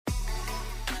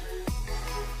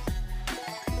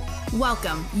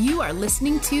Welcome. You are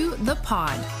listening to The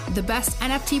Pod, the best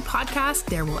NFT podcast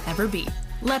there will ever be.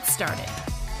 Let's start it.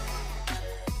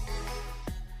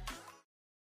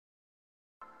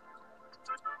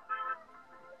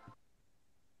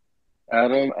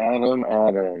 Adam.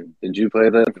 Did you play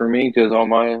that for me? Because all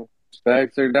my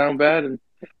specs are down bad, and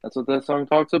that's what that song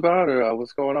talks about? Or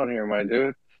what's going on here, my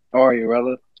dude? How are you,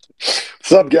 Rella?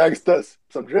 Sup, gangsters?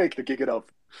 Some Drake to kick it off.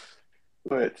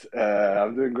 But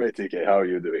I'm doing great, TK. How are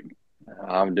you doing?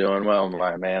 I'm doing well,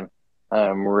 my man.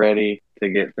 I'm ready to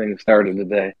get things started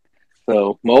today.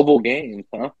 So, mobile games,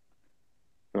 huh?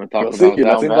 I'm going to talk Well, see, about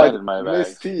let's down bad invite in my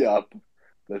Miss bag. T up.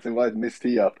 Let's invite Miss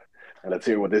T up, and let's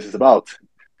hear what this is about.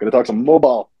 Gonna talk some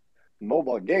mobile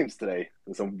games today,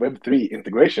 and some Web3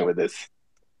 integration with this.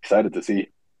 Excited to see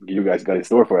what you guys got in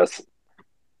store for us.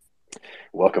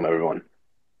 Welcome, everyone.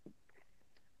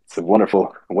 It's a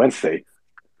wonderful Wednesday.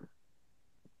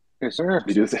 Yes, sir.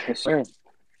 Did you see? Yes, sir.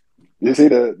 You see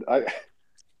I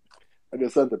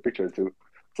just sent a picture to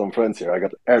some friends here. I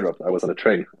got airdropped. I was on a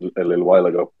train a little while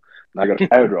ago, and I got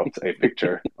airdropped a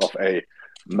picture of a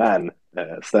man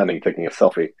standing taking a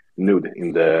selfie nude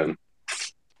in the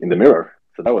mirror.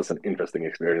 So that was an interesting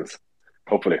experience.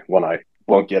 Hopefully, one I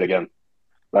won't get again.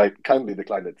 I kindly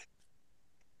declined it.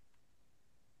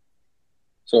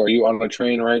 So, are you on a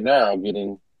train right now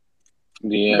getting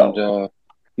DM'd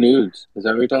nudes? Is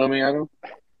that what you're telling me, Adam?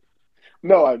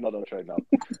 No, I'm not on a train now.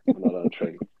 I'm not on a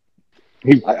train.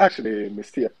 I actually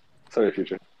missed it. Sorry,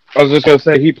 Future. I was just gonna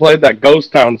say he played that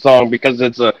Ghost Town song because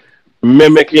it's a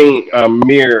mimicking a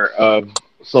mirror of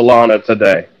Solana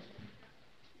today.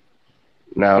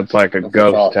 Now it's like a That's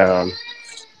ghost town.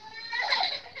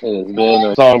 It has been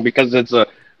a Song because it's a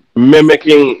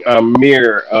mimicking a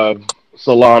mirror of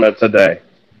Solana today.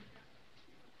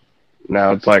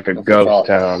 Now it's like a ghost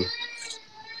town.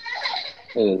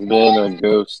 It has been a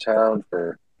ghost town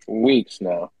for weeks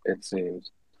now, it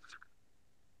seems.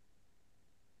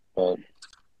 But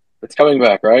it's coming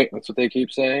back, right? That's what they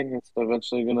keep saying. It's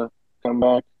eventually going to come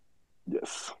back.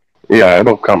 Yes. Yeah,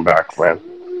 it'll come back, man.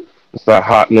 It's that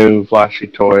hot new flashy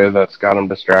toy that's got them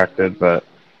distracted, but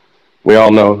we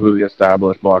all know who the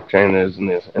established blockchain is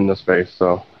in the space,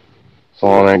 so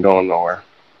Solana ain't going nowhere.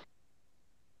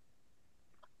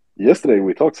 Yesterday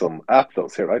we talked some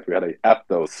Aptos here, right? We had a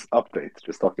Aptos update,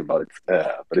 just talking about it.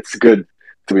 But it's good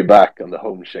to be back on the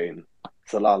home chain,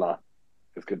 Solana.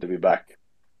 It's good to be back.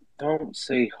 Don't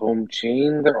say home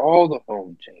chain. They're all the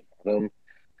home chain. I'm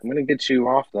going to get you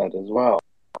off that as well.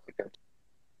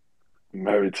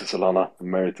 Married to Solana.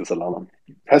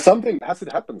 Has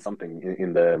it happened something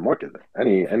in the market?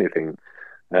 Anything?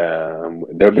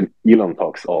 There have been Elon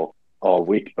talks all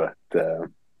week, but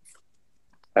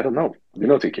I don't know. Do you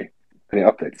know, TK? Any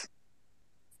updates?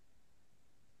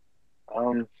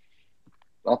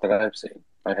 Not that I've seen.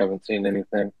 I haven't seen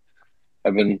anything.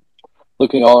 I've been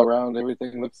looking all around.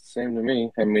 Everything looks the same to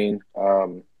me. I mean,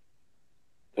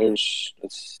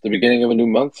 it's the beginning of a new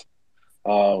month.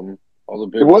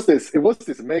 It was this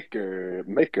maker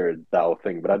DAO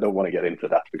thing, but I don't want to get into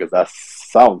that because that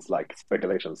sounds like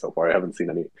speculation so far. I haven't seen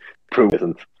any proof.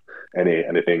 Isn't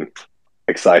anything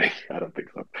exciting? I don't think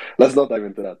so. Let's not dive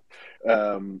into that.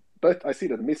 But I see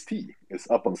that Miss T is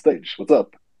up on stage. What's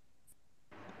up?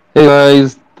 Hey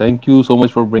guys, thank you so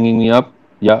much for bringing me up.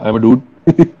 Yeah, I'm a dude.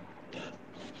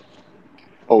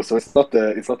 Oh, so it's not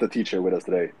the teacher with us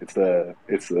today. It's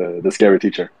the scary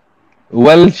teacher.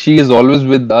 Well, she is always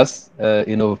with us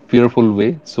in a fearful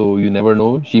way, so you never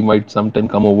know. She might sometime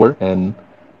come over and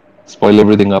spoil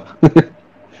everything up.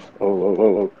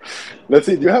 Oh. Let's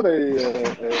see. Do you have we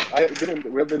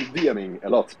have been DMing a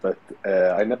lot, but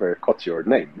I never caught your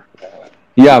name.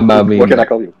 Yeah, What can I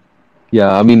call you?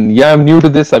 yeah, I'm new to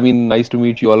this. Nice to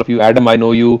meet you, all of you. Adam, I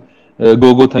know you.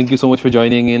 Gogo, thank you so much for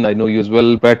joining in. I know you as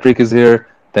well. Patrick is here.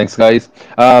 Thanks, guys.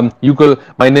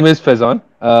 My name is Fezan.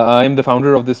 I am the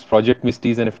founder of this project,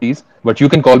 Misty's NFTs, but you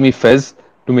can call me Fez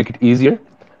to make it easier.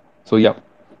 So yeah.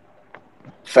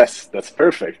 Fez, that's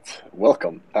perfect.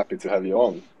 Welcome. Happy to have you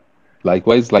on.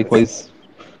 Likewise. I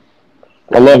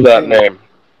love that name. Let me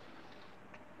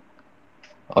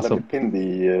Awesome. pin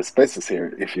the spaces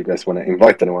here if you guys want to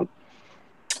invite anyone.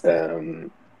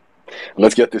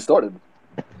 Let's get this started.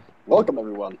 Welcome,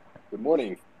 everyone. Good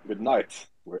morning, good night,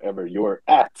 wherever you're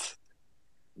at.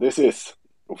 This is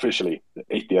officially the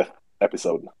 80th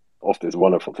episode of this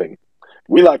wonderful thing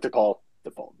we like to call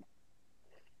the pod.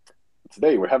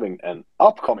 Today we're having an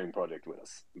upcoming project with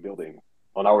us, building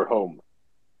on our home,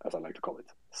 as I like to call it,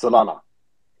 Solana,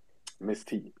 Miss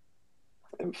T,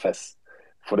 and Fez,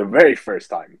 for the very first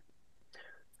time.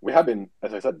 we have been,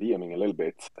 as I said, DMing a little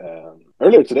bit.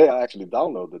 Earlier today, I actually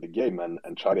downloaded the game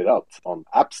and tried it out on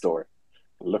App Store.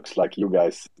 It looks like you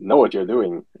guys know what you're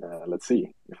doing. Let's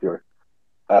see if you're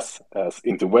as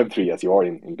into Web3 as you are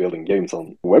in building games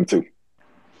on Web2.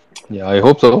 Yeah, I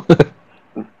hope so.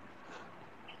 I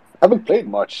haven't played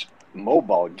much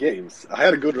mobile games. I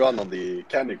had a good run on the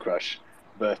Candy Crush,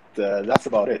 but that's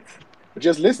about it. But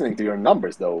just listening to your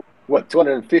numbers, though, what,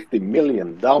 250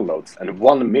 million downloads and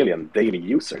 1 million daily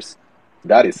users?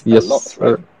 That is a Yes, lot,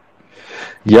 right? sir.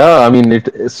 Yeah, I mean,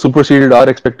 it superseded our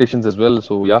expectations as well.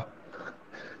 So yeah.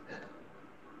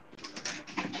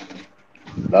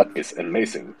 That is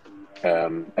amazing.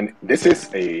 And this is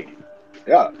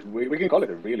yeah, we can call it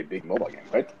a really big mobile game,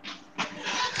 right?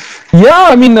 Yeah,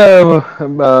 I mean,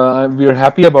 we're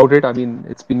happy about it. I mean,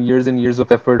 it's been years and years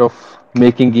of effort of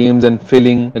making games and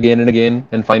failing again and again,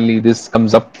 and finally this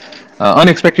comes up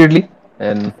unexpectedly,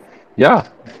 and yeah,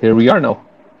 here we are now.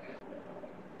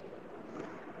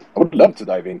 I would love to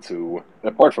dive into,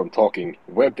 apart from talking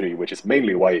Web3, which is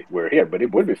mainly why we're here, but it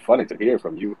would be funny to hear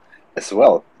from you as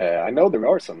well. I know there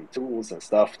are some tools and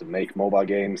stuff to make mobile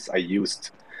games.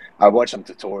 I watched some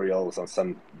tutorials on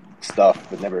some stuff,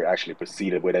 but never actually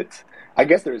proceeded with it. I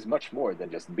guess there is much more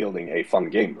than just building a fun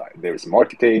game. Like there's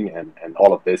marketing and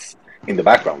all of this in the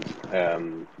background.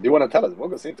 Do you want to tell us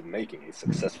what goes into making a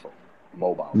successful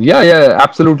mobile Yeah, game? yeah,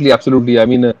 absolutely, absolutely. I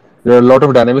mean, there are a lot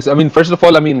of dynamics. I mean, first of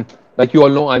all, I mean, like you all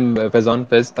know, I'm Fez on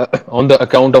the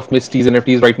account of Misty's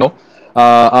NFTs right now.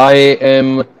 I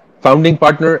am founding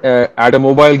partner at a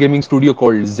mobile gaming studio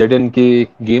called ZNK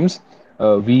Games.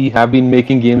 We have been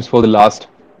making games for the last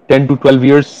 10 to 12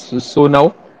 years so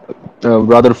now,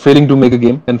 rather failing to make a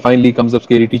game, and finally comes up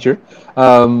Scary Teacher.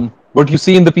 What you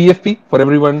see in the PFP, for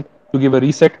everyone to give a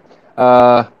reset,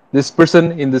 this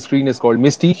person in the screen is called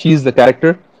Misty. She's the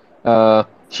character.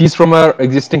 She's from our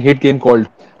existing hit game called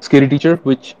Scary Teacher,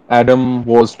 which Adam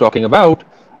was talking about,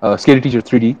 Scary Teacher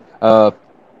 3D.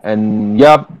 And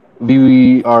yeah,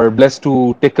 we are blessed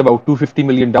to tick about 250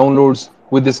 million downloads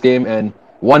with this game, and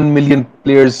 1 million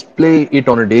players play it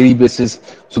on a daily basis.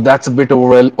 So that's a bit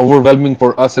overwhelming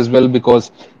for us as well,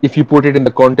 because if you put it in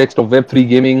the context of Web3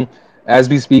 gaming, as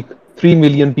we speak, 3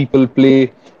 million people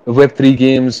play Web3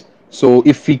 games. So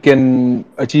if we can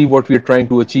achieve what we are trying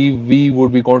to achieve, we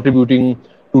would be contributing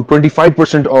to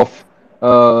 25% of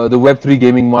the Web3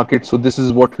 gaming market. So this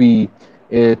is what we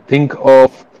think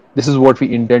of. This is what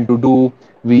we intend to do.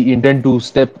 We intend to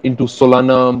step into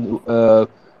Solana,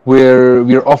 where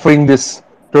we are offering this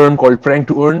term called prank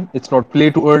to earn. It's not play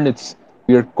to earn. It's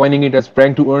We are coining it as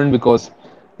prank to earn, because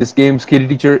this game Scary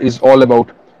Teacher is all about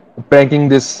pranking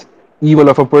this evil of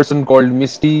a person called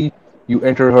Misty. You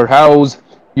enter her house,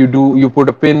 you put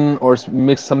a pin or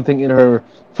mix something in her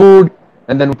food,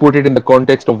 and then put it in the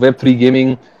context of Web3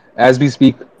 gaming. As we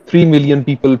speak, 3 million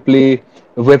people play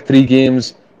Web3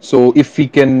 games. So if we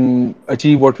can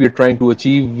achieve what we are trying to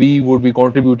achieve, we would be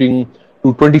contributing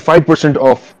to 25%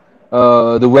 of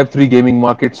the Web3 gaming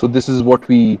market. So this is what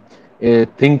we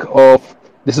think of.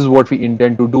 This is what we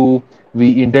intend to do.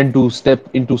 We intend to step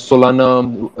into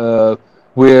Solana,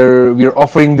 where we are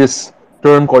offering this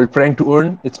term called prank to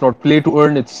earn. It's not play to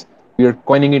earn. We are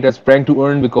coining it as prank to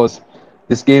earn, because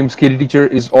this game Scary Teacher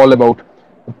is all about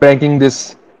pranking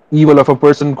this evil of a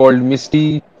person called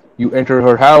Misty. You enter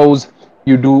her house,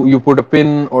 you put a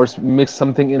pin or mix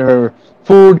something in her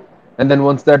food, and then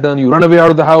once that's done, you run away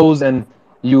out of the house, and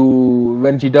you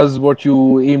when she does what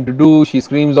you aim to do, she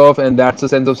screams off, and that's a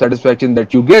sense of satisfaction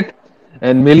that you get,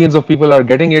 and millions of people are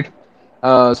getting it.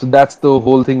 So that's the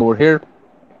whole thing over here.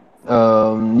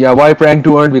 Yeah, why prank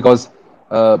to earn? Because,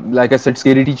 like I said,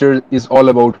 Scary Teacher is all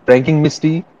about pranking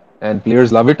Misty, and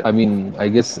players love it. I mean, I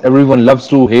guess everyone loves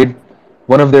to hate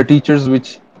one of their teachers,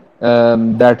 which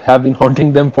that have been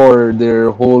haunting them for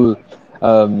their whole,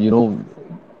 you know,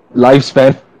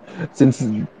 lifespan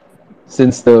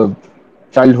since the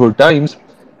childhood times.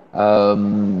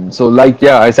 So, like,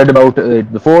 yeah, I said about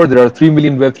it before, there are 3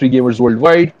 million Web3 gamers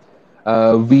worldwide.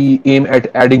 We aim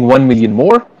at adding 1 million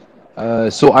more.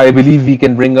 So, I believe we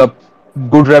can bring up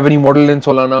good revenue model in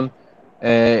Solana,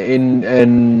 in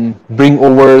and bring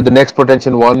over the next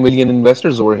potential 1 million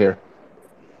investors over here.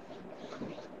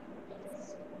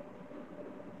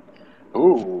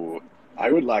 Ooh,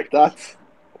 I would like that.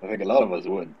 I think a lot of us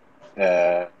would.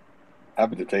 Uh,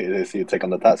 Happy to see you take on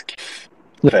the task,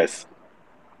 Fez.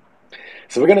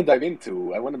 So I want to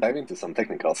dive into some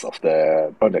technicals of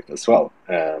the project as well.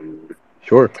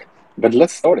 Sure. But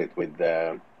let's start it with,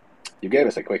 you gave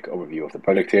us a quick overview of the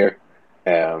project here.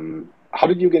 How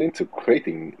did you get into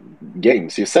creating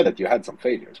games? You said that you had some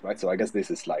failures, right? So I guess this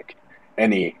is like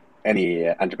any any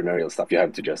entrepreneurial stuff. You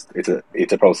have to just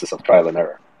it's a process of trial and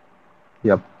error.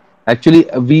 Yep. Actually,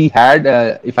 we had,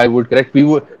 if I would correct,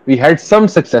 we had some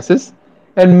successes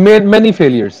and made many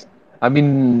failures. I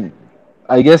mean,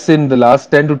 I guess in the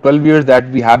last 10 to 12 years that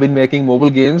we have been making mobile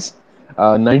games,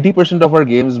 90% of our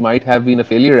games might have been a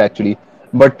failure actually.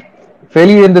 But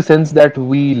failure in the sense that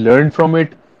we learned from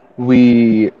it,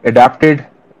 we adapted,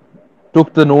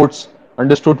 took the notes,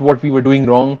 understood what we were doing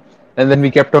wrong, and then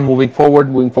we kept on moving forward,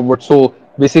 moving forward. So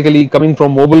basically, coming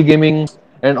from mobile gaming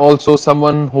and also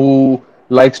someone who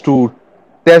likes to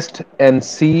test and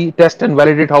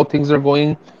validate how things are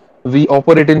going, we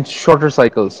operate in shorter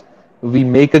cycles. We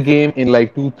make a game in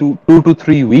like 2 to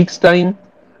 3 weeks time,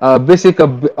 a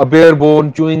bare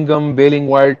bone chewing gum baling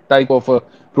wire type of a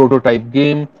prototype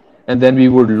game, and then we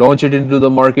would launch it into the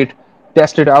market,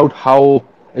 test it out how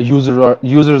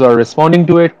users are responding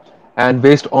to it, and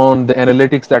based on the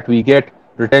analytics that we get,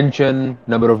 retention,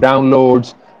 number of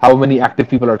downloads, how many active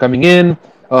people are coming in,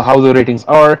 how the ratings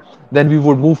are, then we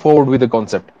would move forward with the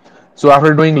concept. So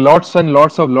after doing lots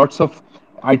of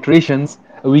iterations,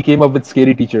 we came up with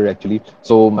Scary Teacher actually.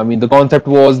 So I mean, the concept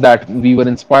was that we were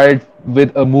inspired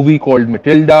with a movie called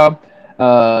Matilda.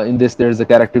 In this, there's a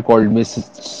character called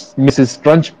Mrs.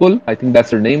 Trunchbull. I think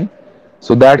that's her name.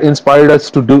 So that inspired us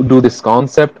to do this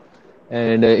concept.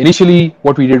 And initially,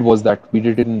 what we did was that we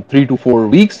did it in 3 to 4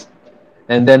 weeks,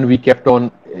 and then we kept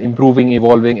on improving,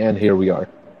 evolving, and here we are.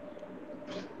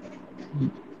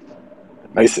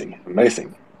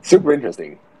 Amazing, super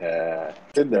interesting.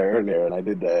 In there earlier, and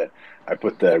I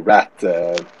put the rat,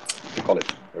 what do you call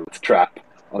it, a rat trap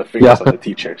on the Yeah, fingers of the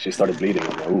teacher. She started bleeding,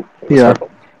 and ooh, it was yeah.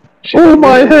 horrible. She Oh, got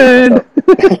my really, really messed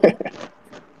hand!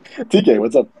 up. TK,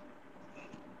 what's up?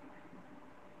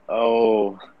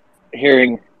 Oh,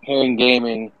 hearing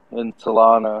gaming in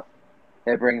Solana,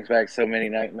 it brings back so many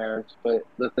nightmares. But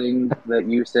the thing that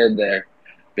you said there,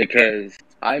 because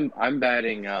I'm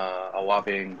batting a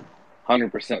whopping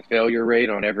 100% failure rate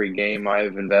on every game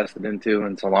I've invested into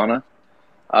in Solana.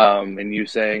 And you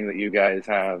saying that you guys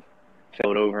have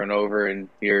failed over and over, and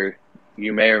you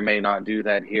may or may not do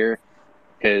that here,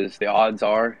 because the odds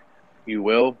are you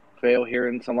will fail here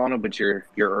in Solana, but you're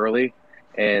early,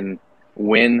 and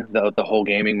when the whole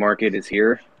gaming market is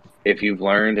here, if you've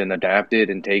learned and adapted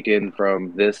and taken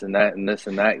from this and that and this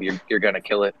and that, you're gonna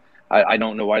kill it. I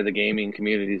don't know why the gaming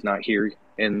community is not here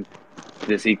in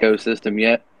this ecosystem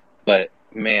yet, but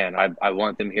man, I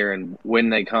want them here. And when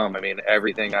they come, I mean,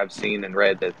 everything I've seen and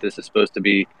read that this is supposed to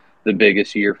be the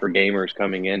biggest year for gamers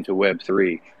coming into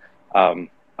Web3. Um,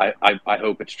 I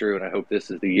hope it's true, and I hope this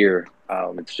is the year.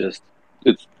 It's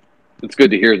it's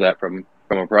good to hear that from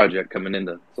a project coming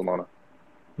into Solana.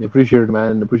 Appreciate it,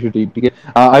 man. Appreciate it. TK.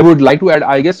 I would like to add,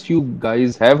 I guess you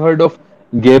guys have heard of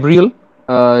Gabriel.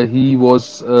 He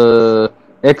was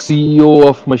ex-CEO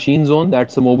of Machine Zone.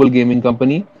 That's a mobile gaming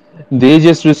company. They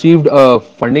just received a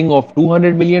funding of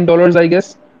 $200 million, I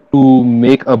guess, to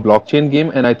make a blockchain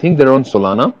game, and I think they're on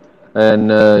Solana.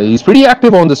 And he's pretty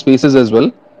active on the spaces as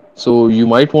well. So you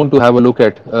might want to have a look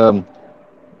at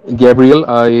Gabriel.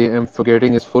 I am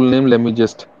forgetting his full name. Let me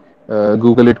just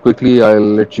Google it quickly. I'll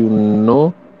let you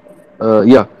know.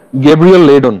 Yeah, Gabriel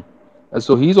Ladon.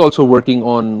 So he's also working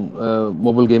on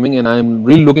mobile gaming, and I'm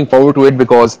really looking forward to it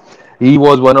because he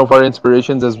was one of our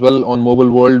inspirations as well on Mobile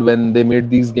World when they made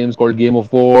these games called Game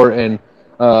of War and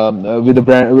with the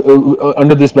brand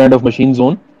under this brand of Machine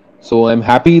Zone. So I'm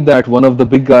happy that one of the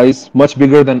big guys, much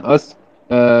bigger than us,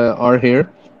 are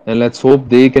here, and let's hope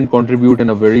they can contribute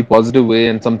in a very positive way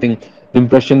and something the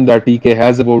impression that TK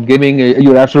has about gaming.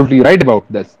 You're absolutely right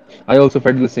about this. I also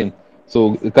felt the same.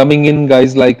 So coming in,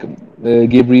 guys like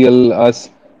Gabriel, us,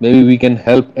 maybe we can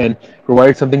help and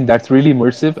provide something that's really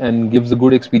immersive and gives a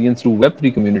good experience to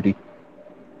Web3 community.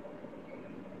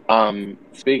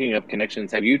 Speaking of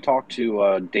connections, have you talked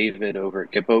to David over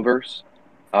at Kippoverse?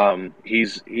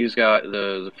 He's got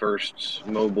the first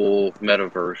mobile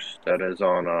metaverse that is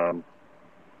on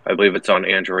I believe it's on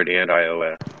Android and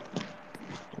iOS.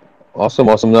 Awesome,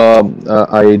 awesome.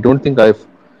 I don't think I've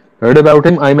heard about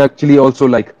him. I'm actually also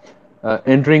like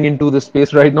entering into the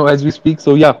space right now as we speak.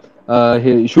 So yeah,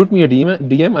 shoot me a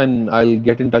DM and I'll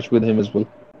get in touch with him as well.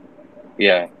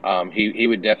 Yeah, he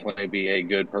would definitely be a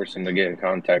good person to get in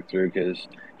contact through because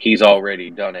he's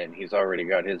already done it. And he's already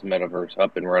got his metaverse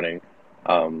up and running.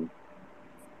 Um,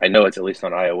 I know it's at least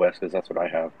on iOS because that's what I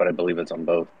have, but I believe it's on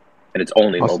both, and it's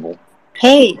only Awesome, mobile.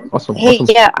 Hey, awesome, hey,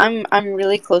 awesome. yeah, I'm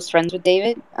really close friends with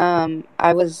David.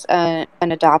 I was an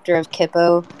adopter of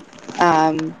Kippo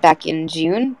back in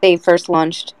June. They first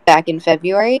launched back in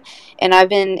February, and I've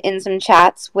been in some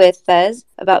chats with Fez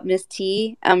about Miss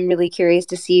T. I'm really curious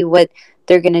to see what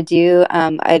they're gonna do.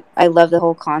 I love the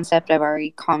whole concept. I've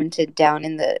already commented down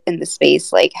in the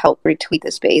space, like help retweet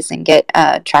the space and get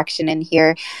traction in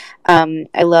here.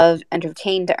 I love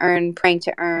entertain to earn, prank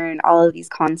to earn, all of these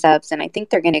concepts, and I think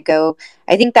they're gonna go.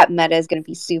 I think that meta is gonna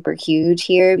be super huge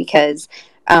here because.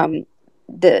 Um,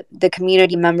 the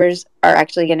community members are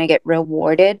actually going to get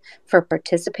rewarded for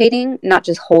participating, not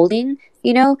just holding,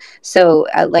 you know. So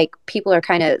like people are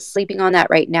kind of sleeping on that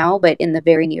right now, but in the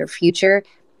very near future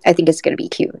I think it's going to be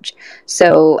huge.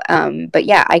 So but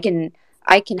yeah, I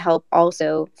can help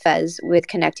also, Fez, with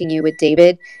connecting you with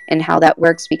David and how that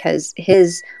works, because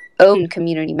his own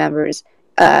community members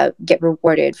get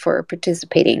rewarded for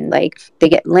participating. Like they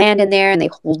get land in there and they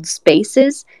hold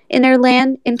spaces in their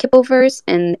land in Kippleverse,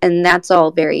 and that's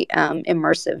all very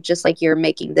immersive, just like you're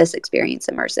making this experience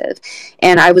immersive.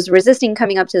 And I was resisting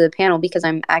coming up to the panel because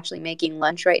I'm actually making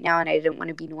lunch right now and I didn't want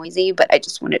to be noisy, but I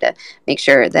just wanted to make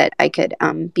sure that I could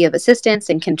be of assistance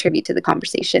and contribute to the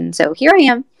conversation. So here I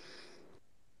am.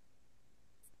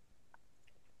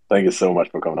 Thank you so much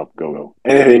for coming up, Gogo.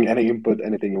 Anything, any input,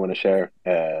 anything you want to share,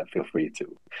 feel free to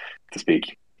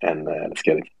speak, and let's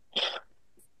get it.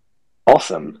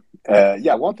 Awesome.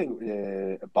 Yeah, one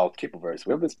thing about Kippleverse,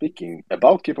 we have been speaking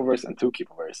about Kippleverse and to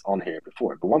Kippleverse on here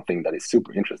before, but one thing that is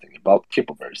super interesting about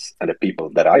Kippleverse and the people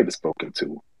that I've spoken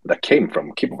to that came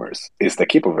from Kippleverse is that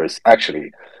Kippleverse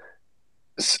actually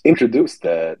introduced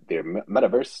their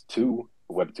metaverse to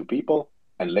Web2 people,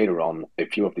 and later on, a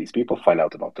few of these people find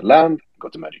out about the land, go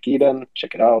to Magic Eden,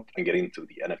 check it out, and get into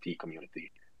the NFT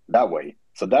community that way.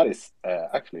 So that is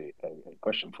actually a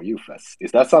question for you, Fess.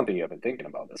 Is that something you have been thinking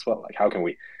about as well? Like, how can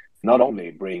we not only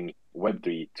bring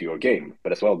Web3 to your game,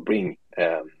 but as well bring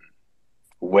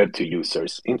Web2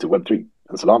 users into Web3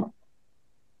 and Solana?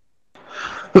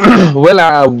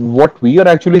 Well, what we are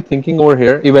actually thinking over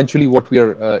here, eventually what we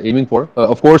are aiming for,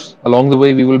 of course, along the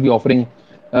way we will be offering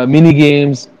mini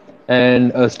games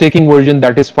and a staking version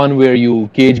that is fun, where you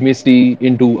cage Misty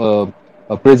into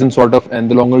a prison sort of, and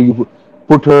the longer you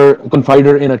put her, confide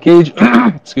her in a cage,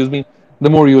 excuse me, the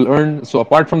more you'll earn. So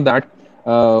apart from that,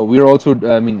 we are also,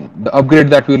 I mean, the upgrade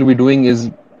that we will be doing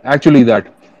is actually that,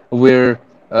 where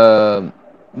the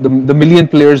million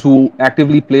players who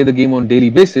actively play the game on daily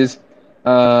basis,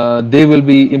 they will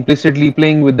be implicitly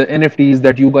playing with the NFTs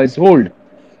that you guys hold.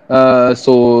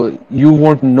 So you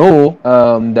won't know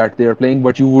that they are playing,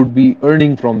 but you would be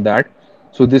earning from that.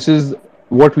 So this is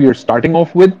what we are starting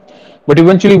off with. But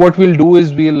eventually, what we'll do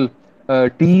is we'll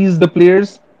tease the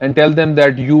players and tell them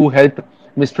that you helped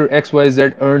Mr.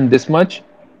 XYZ earn this much,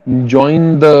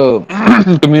 join the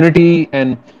community,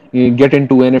 and get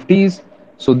into NFTs.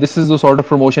 So this is the sort of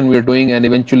promotion we are doing, and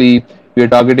eventually we are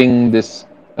targeting this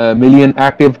million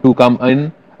active to come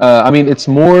in. I mean, it's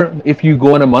more if you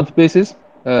go on a month basis.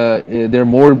 There are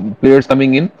more players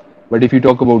coming in, but if you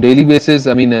talk about daily basis,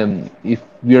 I mean, if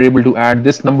we are able to add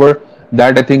this number,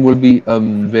 that I think will be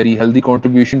very healthy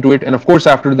contribution to it. And of course,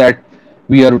 after that,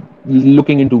 we are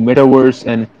looking into metaverse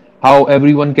and how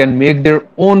everyone can make their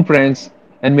own pranks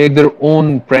and make their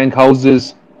own prank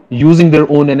houses using their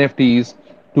own NFTs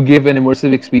to give an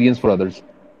immersive experience for others.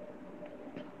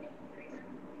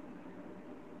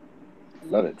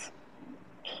 Love it.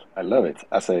 I love it.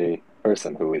 As a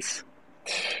person who is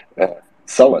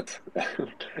somewhat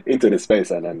into this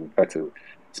space and try to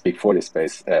speak for this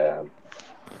space,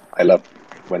 I love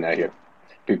when I hear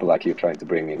people like you trying to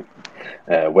bring in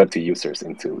Web2 users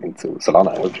into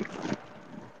Solana and Web3.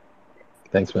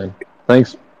 Thanks, man.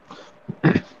 Thanks.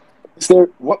 Is there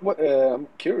what I'm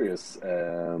curious,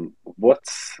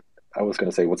 what's I was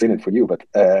gonna say what's in it for you, but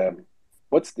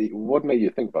what made you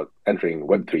think about entering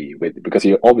Web3 with, because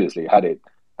you obviously had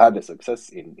a success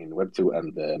in Web2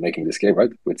 and making this game,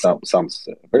 right? Which sounds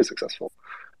very successful.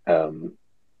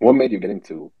 What made you get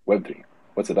into Web3?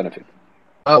 What's the benefit?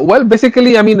 Well,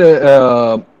 basically, I mean,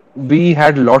 we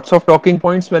had lots of talking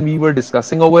points when we were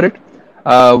discussing over it.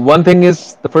 One thing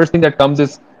is, the first thing that comes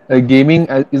is gaming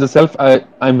is a self.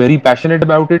 I'm very passionate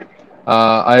about it.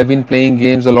 I've been playing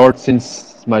games a lot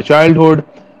since my childhood.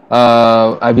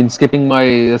 I've been skipping my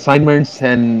assignments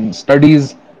and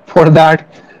studies for that.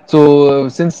 So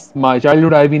since my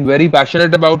childhood, I've been very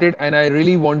passionate about it, and I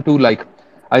really want to like,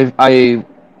 I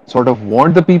sort of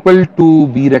want the people to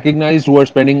be recognized who are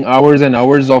spending hours and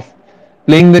hours of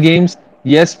playing the games.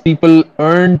 Yes, people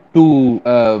earn to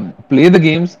play the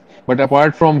games, but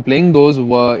apart from playing those,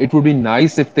 it would be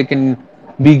nice if they can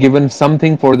be given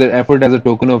something for their effort as a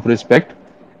token of respect,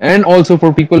 and also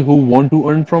for people who want to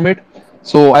earn from it.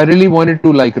 So I really wanted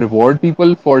to like reward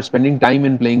people for spending time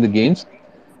in playing the games.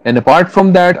 And apart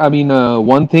from that, I mean,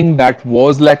 one thing that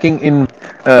was lacking in,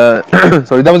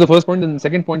 sorry, that was the first point. And the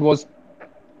second point was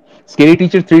Scary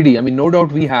Teacher 3D. I mean, no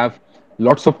doubt we have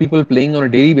lots of people playing on a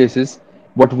daily basis,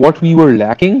 but what we were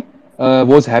lacking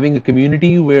was having a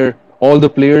community where all the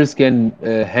players can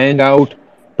hang out,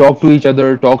 talk to each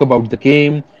other, talk about the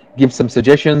game, give some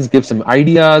suggestions, give some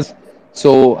ideas.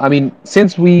 So, I mean,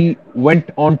 since we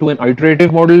went on to an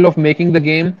iterative model of making the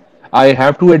game, I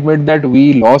have to admit that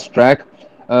we lost track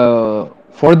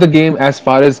for the game as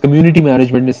far as community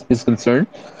management is concerned.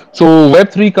 So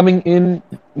Web3 coming in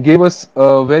gave us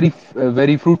a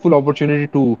very fruitful opportunity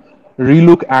to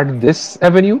relook at this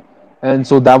avenue, and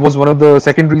so that was one of the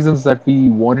second reasons that we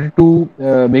wanted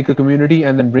to make a community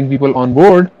and then bring people on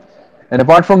board. And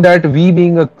apart from that, we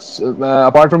being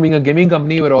apart from being a gaming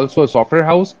company, we're also a software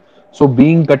house. So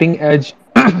being cutting edge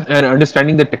and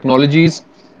understanding the technologies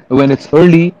when it's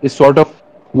early is sort of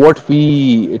what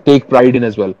we take pride in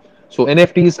as well. So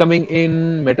NFTs coming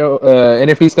in,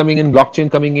 NFTs coming in, blockchain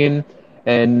coming in,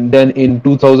 and then in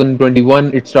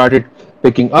 2021 it started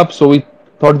picking up. So we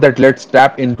thought that let's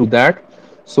tap into that.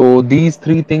 So these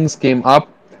three things came up,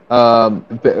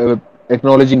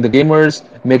 acknowledging the gamers,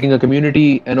 making a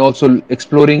community, and also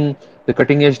exploring the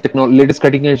latest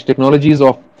cutting edge technologies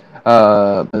of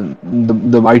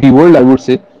the IT world, I would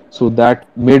say. So that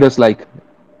made us like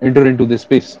enter into this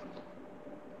space.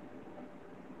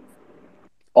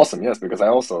 Awesome, yes, because I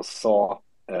also saw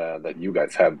that you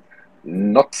guys have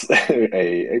not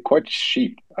a quite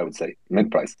cheap, I would say,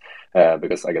 mint price.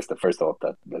 Because I guess the first thought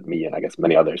that me and I guess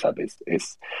many others have is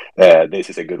this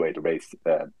is a good way to raise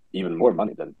even more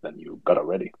money than you got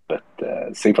already. But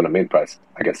same for the mint price,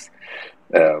 I guess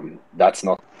that's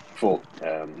not full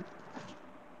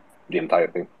the entire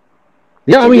thing.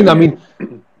 Yeah, So I giving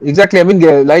mean, exactly. I mean,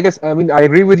 I mean, I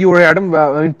agree with you, Adam.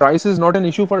 I mean, price is not an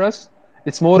issue for us.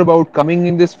 It's more about coming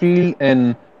in this field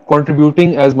and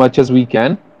contributing as much as we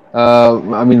can.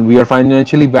 I mean, we are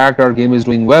financially backed. Our game is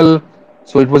doing well,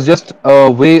 so it was just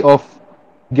a way of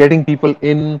getting people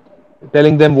in,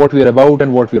 telling them what we are about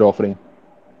and what we are offering.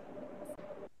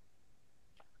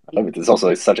 I love it. It's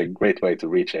also such a great way to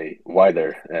reach a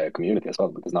wider community as well,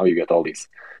 because now you get all these,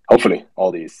 hopefully,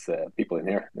 all these people in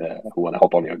here who want to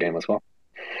hop on your game as well.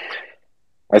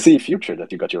 I see future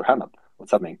that you got your hand up.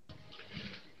 What's happening?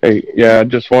 Hey, yeah, I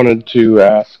just wanted to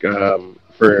ask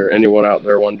for anyone out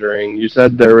there wondering. You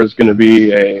said there was going to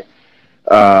be a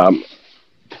um,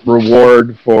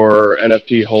 reward for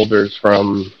NFT holders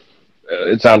from.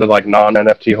 It sounded like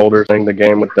non-NFT holders playing the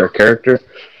game with their character.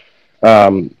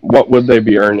 What would they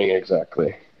be earning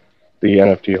exactly? The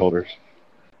NFT holders.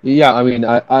 Yeah, I mean,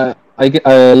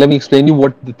 let me explain you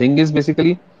what the thing is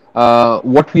basically.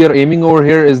 What we are aiming over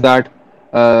here is that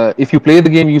if you play the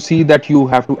game, you see that you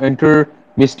have to enter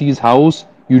Misty's house.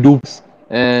 You do,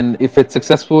 and if it's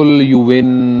successful, you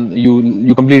win.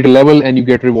 You complete a level and you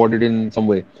get rewarded in some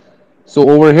way. So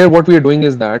over here, what we are doing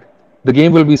is that the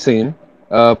game will be same.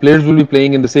 Players will be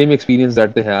playing in the same experience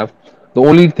that they have. The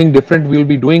only thing different we'll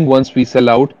be doing once we sell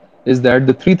out is that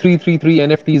the 3333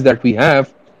 NFTs that we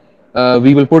have,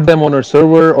 we will put them on our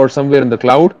server or somewhere in the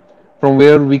cloud from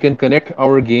where we can connect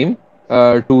our game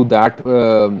to that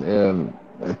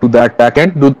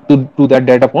backend to that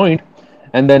data point,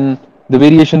 and then the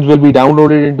variations will be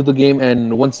downloaded into the game,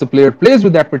 and once the player plays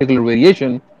with that particular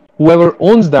variation, whoever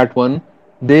owns that one,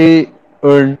 they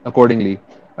earn accordingly.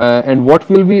 And what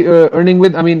we'll be earning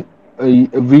with, I mean,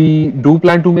 we do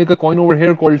plan to make a coin over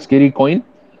here called Scary Coin.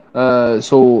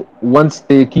 So once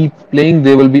they keep playing,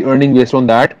 they will be earning based on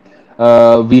that.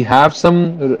 We have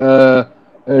some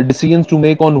decisions to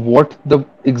make on what the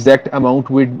exact amount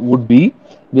would be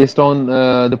based on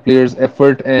the player's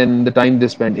effort and the time they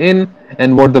spend in,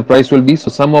 and what the price will be. So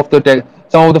some of the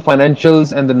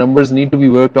financials and the numbers need to be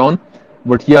worked on.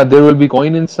 But yeah, there will be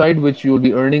coin inside which you will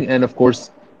be earning, and of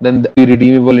course, then that will be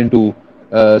redeemable into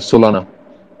Solana.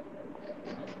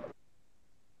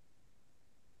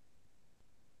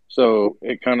 So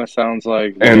it kind of sounds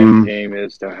like the end And game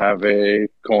is to have a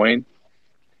coin.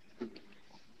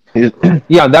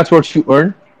 Yeah, that's what you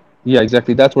earn. Yeah,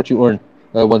 exactly. That's what you earn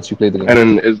once you play the game. and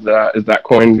then is that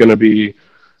coin going to be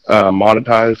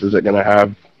monetized? Is it going to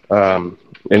have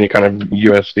any kind of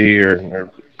USD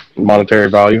or monetary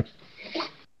value?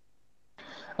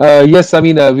 Yes, I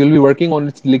mean, we'll be working on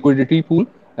its liquidity pool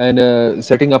and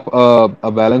setting up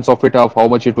a balance of it of how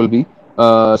much it will be.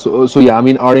 So yeah, I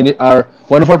mean, our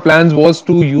one of our plans was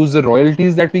to use the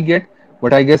royalties that we get,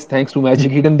 but I guess thanks to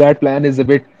Magic Eden, that plan is a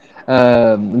bit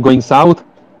going south.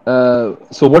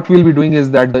 So what we'll be doing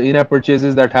is that the in-app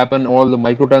purchases that happen, all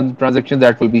the transactions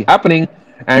that will be happening,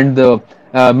 and the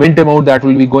mint amount that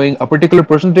will be going, a particular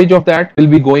percentage of that will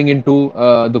be going into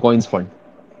the coins fund.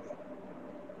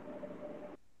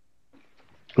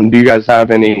 And do you guys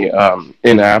have any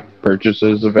in-app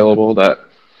purchases available that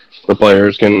the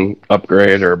players can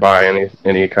upgrade or buy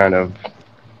any kind of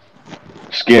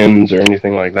skins or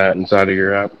anything like that inside of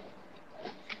your app?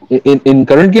 In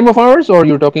current game of ours, or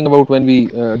you're talking about when we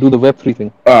do the Web3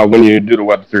 thing? When you do the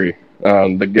Web3,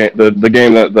 the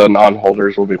game that the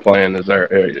non-holders will be playing, is there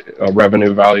a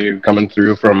revenue value coming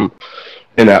through from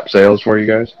in-app sales for you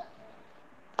guys?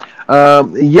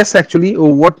 Yes, actually,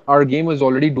 what our game is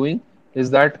already doing is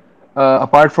that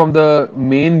apart from the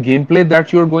main gameplay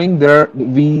that you're going there,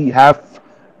 we have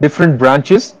different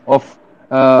branches of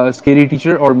Scary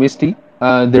Teacher or Misty.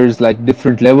 There's like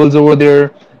different levels over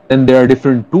there, and there are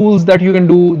different tools that you can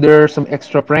do. There are some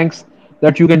extra pranks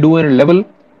that you can do in a level.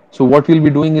 So what we'll be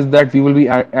doing is that we will be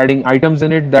adding items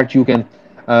in it that you can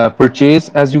purchase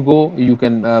as you go. You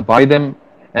can buy them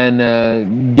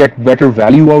and get better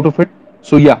value out of it.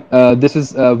 So yeah, this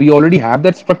is we already have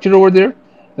that structure over there.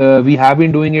 We have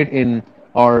been doing it in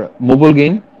our mobile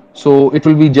game, so it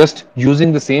will be just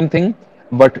using the same thing,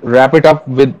 but wrap it up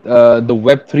with the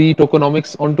Web3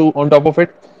 tokenomics on top of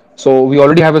it. So we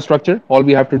already have a structure. All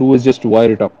we have to do is just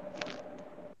wire it up.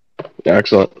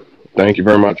 Excellent. Thank you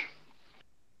very much.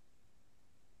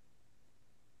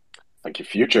 Thank you,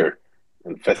 Future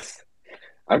and Fest.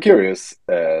 I'm curious.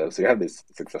 So you have this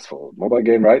successful mobile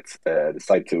game, right?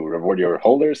 Decide to reward your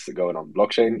holders, going on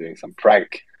blockchain, doing some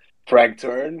prank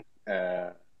turn.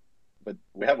 But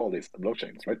we have all these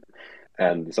blockchains, right?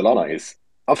 And Solana is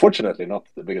unfortunately not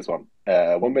the biggest one.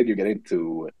 What made you get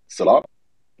into Solana?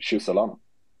 Choose Solana.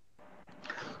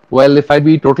 Well, if I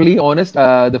be totally honest,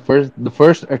 the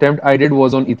first attempt I did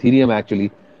was on Ethereum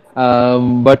actually,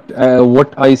 but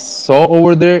what I saw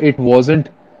over there, it wasn't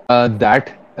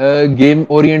that game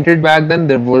oriented back then.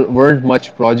 There weren't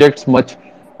much projects, much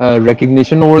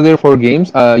recognition over there for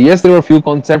games. Yes, there were a few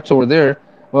concepts over there,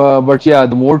 but yeah,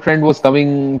 the more trend was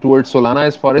coming towards Solana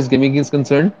as far as gaming is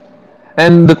concerned.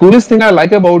 And the coolest thing I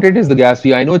like about it is the gas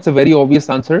fee. I know it's a very obvious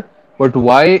answer, but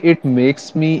why it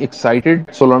makes me excited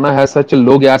that Solana has such a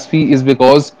low gas fee is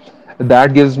because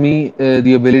that gives me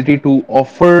the ability to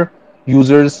offer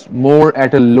users more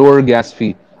at a lower gas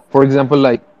fee. For example,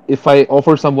 like if I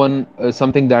offer someone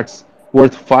something that's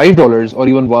worth $5 or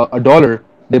even $1,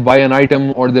 they buy an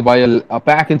item or they buy a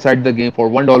pack inside the game for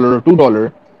 $1 or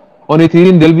 $2. On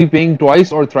Ethereum, they'll be paying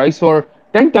twice or thrice or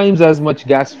 10 times as much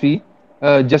gas fee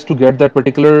just to get that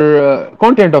particular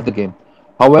content of the game.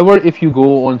 However, if you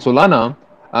go on Solana,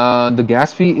 the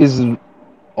gas fee is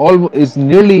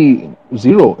nearly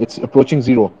zero. It's approaching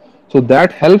zero. So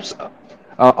that helps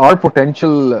our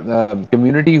potential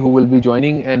community who will be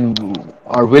joining and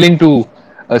are willing to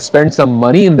spend some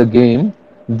money in the game.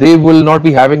 They will not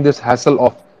be having this hassle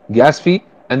of gas fee,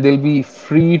 and they'll be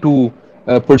free to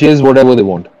purchase whatever they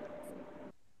want.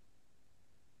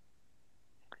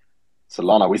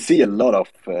 Solana. We see a lot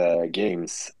of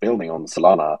games building on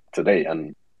Solana today,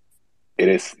 and it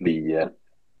is the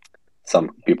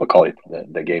some people call it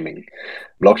the gaming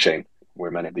blockchain, where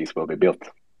many of these will be built.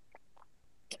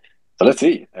 So let's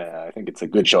see. I think it's a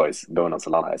good choice going on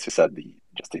Solana, as you said.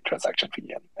 Just the transaction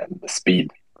fee and the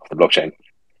speed of the blockchain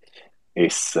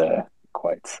is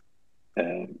quite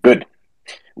good.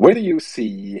 Where do you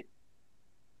see,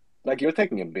 like you're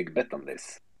taking a big bet on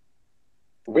this?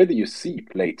 Where do you see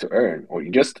play to earn, or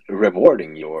you just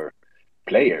rewarding your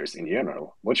players in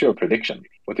general? What's your prediction?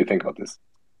 What do you think about this?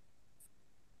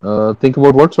 Think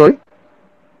about what? Sorry.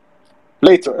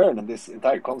 Play to earn and this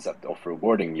entire concept of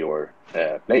rewarding your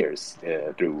players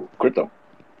through crypto.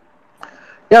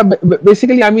 Yeah,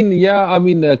 basically, I mean, yeah, I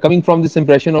mean, coming from this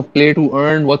impression of play to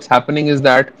earn, what's happening is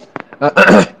that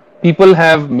people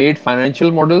have made financial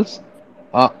models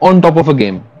on top of a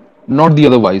game, not the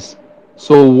otherwise.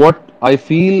 So what I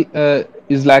feel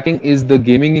is lacking is the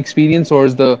gaming experience, or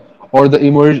the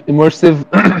immersive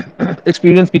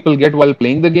experience people get while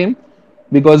playing the game.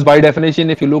 Because by definition,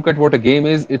 if you look at what a game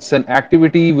is, it's an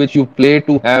activity which you play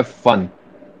to have fun.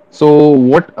 So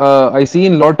what I see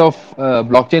in a lot of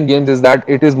blockchain games is that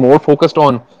it is more focused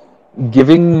on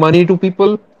giving money to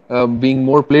people, being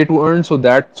more play to earn. So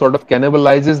that sort of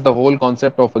cannibalizes the whole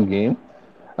concept of a game,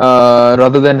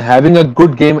 rather than having a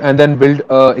good game and then build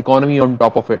a economy on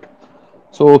top of it.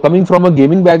 So coming from a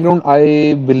gaming background,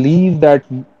 I believe that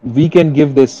we can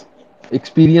give this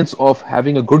experience of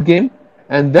having a good game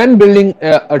and then building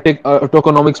a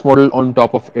tokenomics model on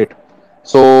top of it.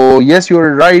 So yes,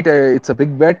 you're right. It's a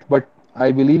big bet, but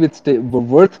I believe it's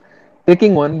worth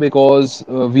picking one because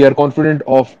we are confident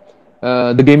of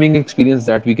the gaming experience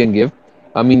that we can give.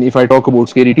 I mean, if I talk about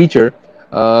Scary Teacher,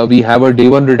 we have a day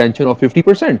one retention of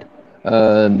 50%,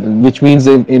 which means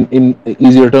in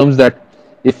easier terms that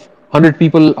if 100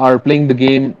 people are playing the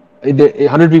game,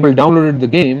 100 people downloaded the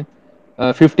game,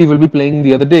 50 will be playing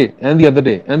the other day and the other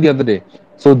day and the other day.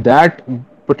 So that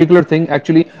particular thing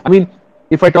actually, I mean,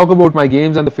 if I talk about my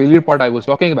games and the failure part I was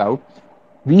talking about,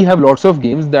 we have lots of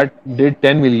games that did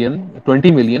 10 million, 20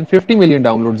 million, 50 million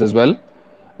downloads as well.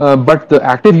 But the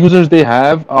active users they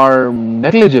have are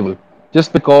negligible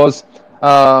just because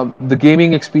the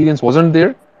gaming experience wasn't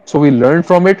there. So we learned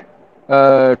from it,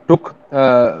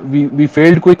 we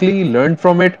failed quickly, learned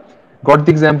from it, got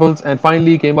the examples, and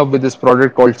finally came up with this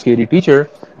product called Scary Teacher,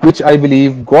 which I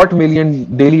believe got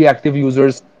million daily active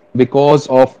users because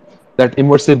of that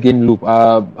immersive game loop.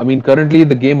 I mean, currently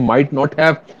the game might not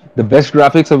have the best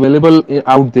graphics available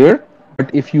out there,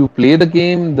 but if you play the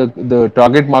game, the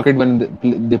target market when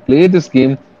they play this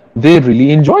game, they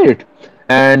really enjoy it.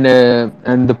 And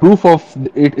the proof of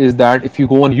it is that if you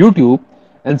go on YouTube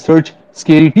and search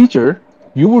Scary Teacher,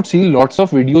 you would see lots of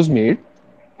videos made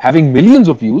having millions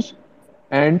of views,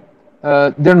 and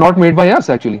they're not made by us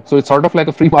actually. So it's sort of like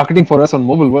a free marketing for us on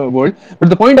mobile world. But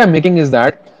the point I'm making is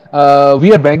that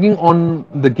we are banking on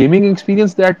the gaming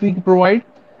experience that we provide,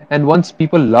 and once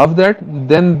people love that,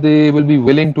 then they will be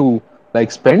willing to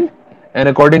like spend, and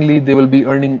accordingly they will be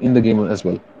earning in the game as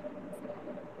well.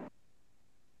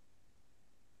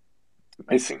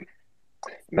 Amazing.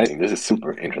 Amazing. This is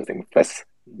super interesting. Fess,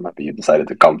 maybe you decided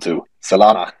to come to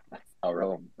Solana, our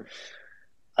own.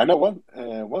 I know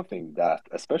one thing that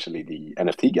especially the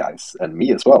NFT guys and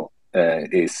me as well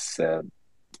is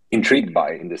intrigued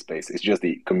by in this space is just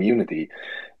the community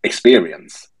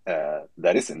experience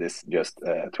that is in this just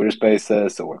Twitter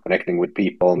spaces or connecting with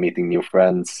people, meeting new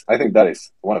friends. I think that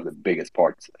is one of the biggest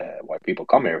parts why people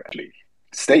come here actually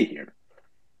stay here.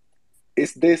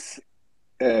 Is this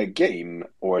game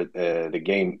or the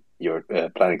game you're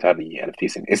planning to have the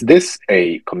NFTs in? Is this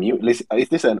a community? Is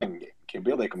this an in game? Can you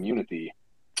build a community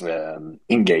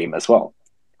in game as well?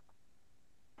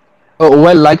 Oh,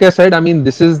 well, like I said, I mean,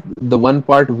 this is the one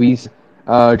part we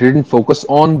didn't focus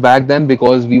on back then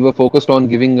because we were focused on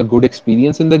giving a good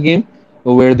experience in the game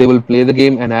where they will play the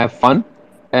game and have fun.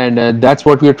 And that's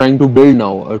what we are trying to build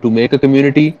now to make a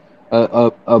community,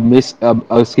 a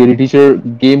scary teacher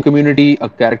game community, a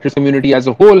characters community as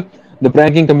a whole, the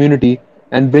pranking community,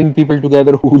 and bring people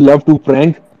together who love to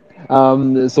prank.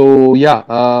 So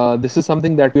yeah, this is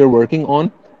something that we are working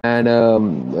on, and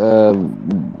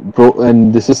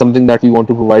and this is something that we want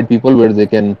to provide people where they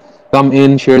can come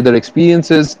in, share their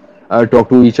experiences, talk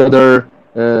to each other,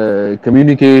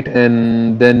 communicate,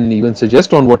 and then even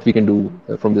suggest on what we can do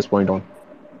from this point on.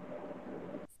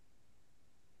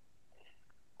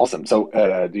 Awesome. So,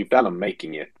 do you plan on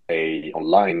making it a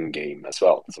online game as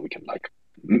well, so we can like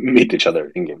meet each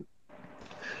other in game?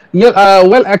 Yeah,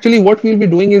 well, actually, what we'll be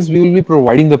doing is we will be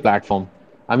providing the platform.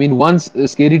 I mean, once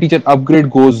Scary Teacher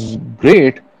upgrade goes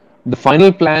great, the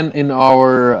final plan in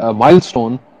our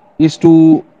milestone is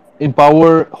to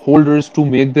empower holders to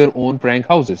make their own prank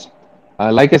houses.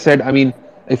 Like I said, I mean,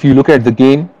 if you look at the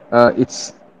game,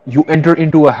 it's you enter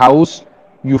into a house,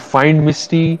 you find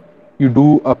Misty, you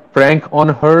do a prank on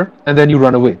her, and then you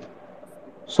run away.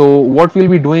 So what we'll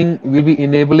be doing, we'll be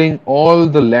enabling all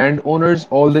the landowners,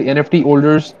 all the NFT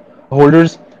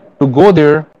holders to go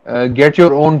there, get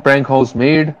your own prank house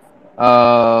made,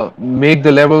 make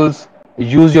the levels,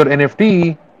 use your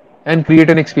NFT, and create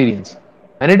an experience.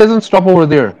 And it doesn't stop over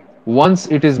there. Once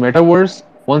it is metaverse,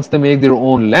 once they make their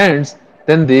own lands,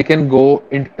 then they can go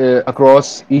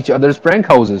across each other's prank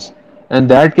houses, and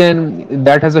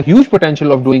that has a huge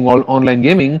potential of doing all online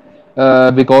gaming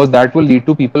because that will lead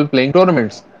to people playing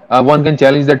tournaments. One can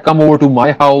challenge that, come over to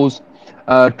my house,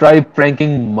 try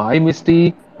pranking my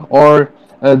Misty, or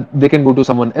they can go to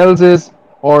someone else's,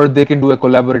 or they can do a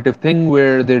collaborative thing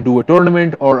where they do a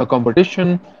tournament or a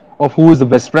competition of who is the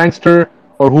best prankster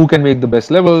or who can make the best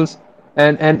levels,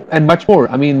 and much more.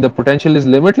 I mean, the potential is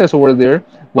limitless over there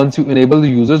once you enable the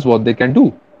users what they can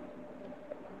do.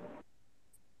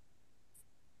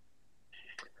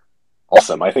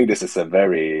 Awesome. I think this is a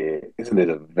very, isn't it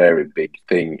a very big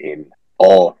thing in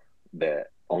all the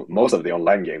most of the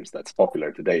online games that's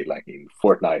popular today? Like in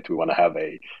Fortnite, we want to have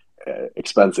a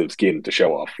expensive skin to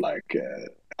show off. Like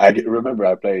remember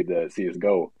I played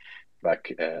CS:GO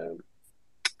back a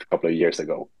couple of years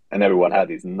ago, and everyone had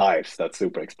these knives that's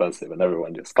super expensive, and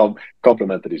everyone just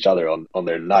complimented each other on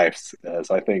their knives.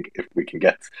 So I think if we can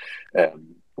get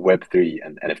Web3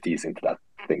 and NFTs into that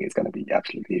thing, it's going to be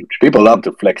absolutely huge. People love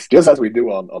to flex, just as we do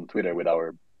on Twitter with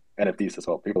our NFTs as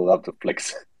well. People love to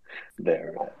flex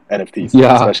their NFTs,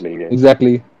 Yeah, especially in games.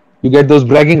 exactly. You get those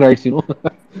bragging rights, you know.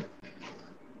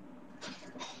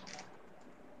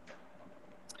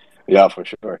 Yeah, for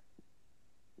sure.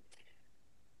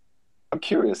 I'm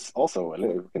curious also, a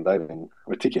little, we can dive in.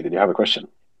 Tiki, did you have a question?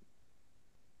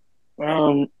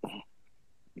 Um,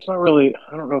 it's not really.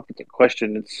 I don't know if it's a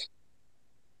question. It's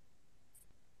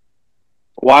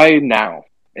why now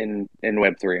in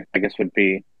Web3. I guess would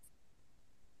be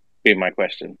my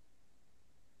question.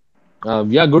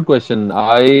 Yeah, good question.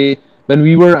 When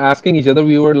we were asking each other,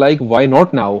 we were like, why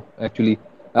not now, actually?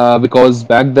 Because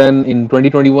back then in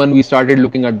 2021, we started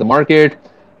looking at the market.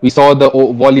 We saw the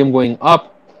volume going up.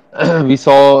 We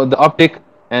saw the uptick,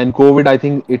 and COVID, I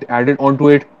think it added onto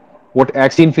it. What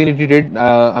Axie Infinity did,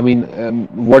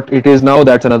 what it is now,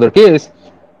 that's another case.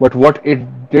 But what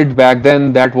it did back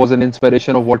then, that was an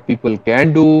inspiration of what people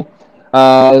can do.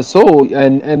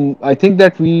 And I think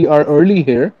that we are early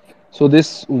here, so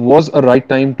this was a right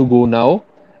time to go now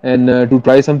and to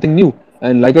try something new.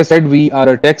 And like I said, we are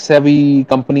a tech-savvy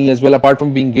company as well. Apart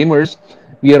from being gamers,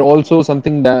 we are also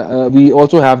something that we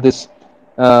also have this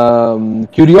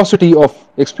curiosity of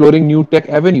exploring new tech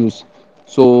avenues.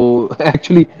 So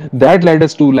actually, that led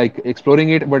us to like exploring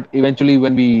it. But eventually,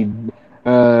 when we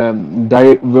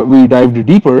dived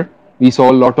deeper, we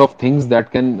saw a lot of things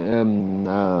that can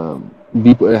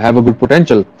have a good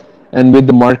potential. And with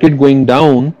the market going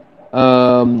down,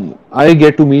 I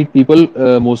get to meet people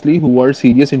mostly who are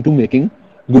serious into making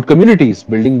good communities,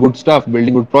 building good stuff,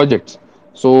 building good projects.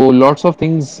 So lots of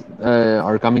things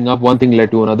are coming up. One thing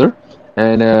led to another,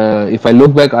 and if I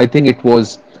look back, I think it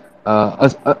was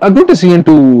a good decision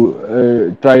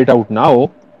to try it out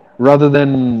now, rather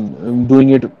than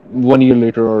doing it 1 year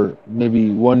later or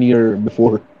maybe 1 year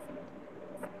before.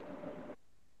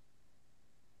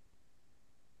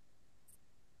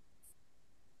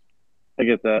 I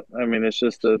get that. I mean, it's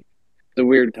just a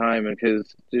weird time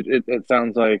because it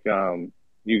sounds like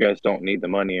you guys don't need the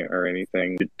money or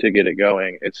anything to get it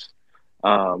going. It's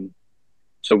um,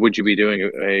 so would you be doing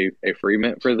a free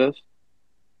mint for this?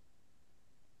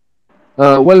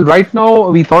 Well, right now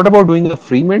we thought about doing a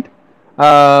free mint,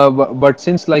 but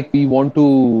since like we want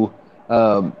to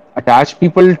attach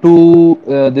people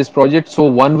to this project, so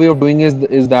one way of doing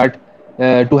is that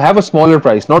to have a smaller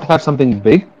price, not have something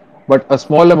big, but a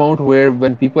small amount where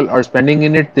when people are spending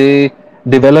in it, they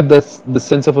develop the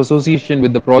sense of association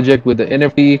with the project, with the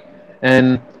NFT,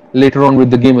 and later on with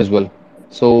the game as well.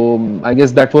 So I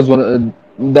guess that was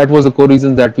the core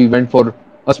reason that we went for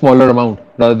a smaller amount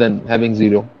rather than having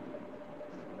zero.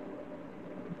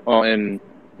 Well, in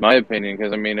my opinion,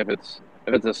 because I mean, if it's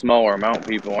a smaller amount,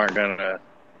 people aren't gonna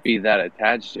be that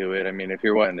attached to it. I mean, if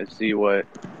you're wanting to see what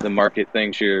the market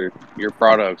thinks your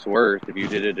product's worth, if you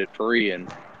did it at free,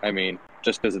 and I mean,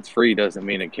 just because it's free doesn't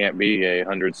mean it can't be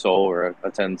 100 soul or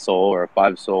a 10 soul or a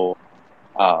 5 soul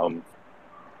um,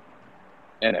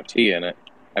 NFT in it.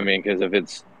 I mean, because if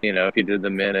it's if you did the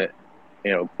minute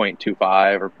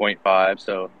 0.25 or point 0.5,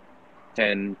 so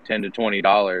 10 to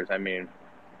 $20. I mean,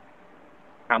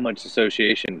 how much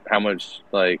association? How much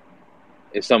like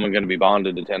is someone going to be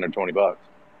bonded to 10 or $20?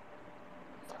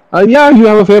 Yeah, you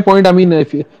have a fair point. I mean,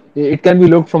 if it can be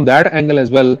looked from that angle as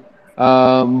well,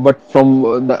 but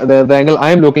from the angle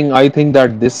I am looking, I think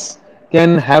that this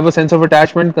can have a sense of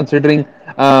attachment, considering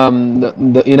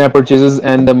the in-app purchases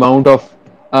and the amount of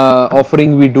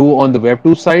offering we do on the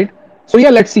Web2 side. So yeah,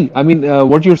 let's see. I mean,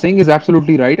 what you're saying is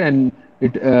absolutely right, and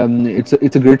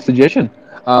it's a great suggestion.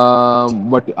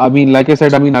 But I mean, like I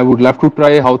said, I mean, I would love to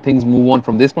try how things move on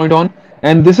from this point on.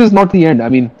 And this is not the end. I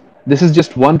mean, this is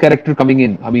just one character coming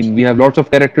in. I mean, we have lots of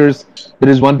characters. There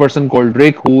is one person called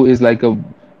Drake who is like a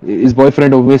is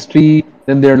boyfriend of Mystery.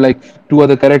 Then there are like two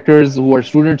other characters who are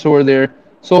students over there.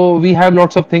 So we have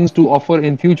lots of things to offer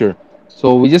in future.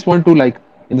 So we just want to like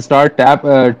in the start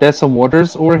test some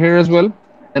waters over here as well,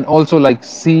 and also like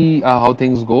see how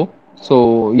things go.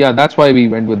 So yeah, that's why we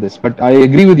went with this. But I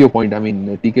agree with your point. I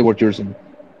mean, TK, what you're saying.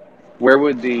 Where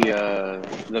would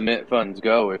the mint funds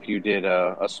go if you did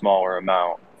a smaller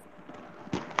amount?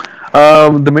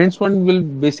 The main one will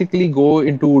basically go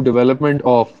into development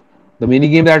of the mini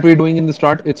game that we're doing in the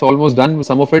start. It's almost done with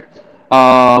some of it.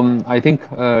 I think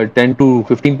 10 to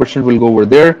 15% will go over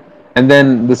there, and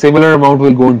then the similar amount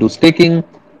will go into staking,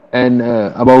 and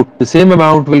about the same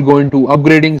amount will go into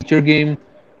upgrading future game.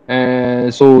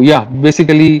 So yeah,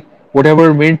 basically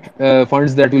whatever mint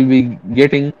funds that we'll be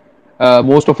getting,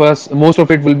 most of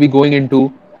it will be going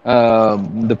into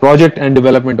the project and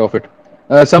development of it.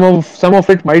 Some of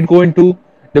it might go into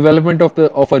development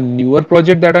of a newer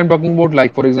project that I'm talking about.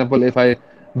 Like for example, if I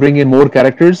bring in more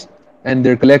characters, and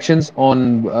their collections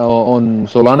on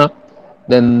Solana,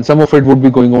 then some of it would be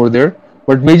going over there.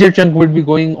 But major chunk would be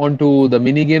going onto the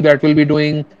mini game that we'll be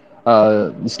doing,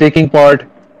 staking part,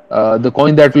 the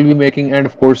coin that we'll be making, and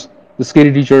of course the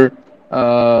Scary Teacher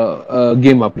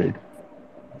game upgrade.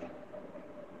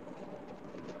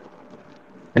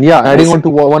 And yeah, adding on to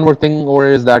Amazing. one more thing over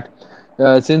is that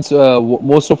since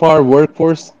most of our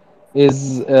workforce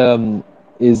is um,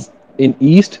 is in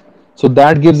East, so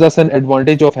that gives us an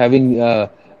advantage of having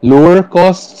lower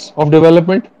costs of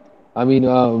development. I mean,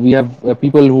 we have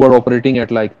people who are operating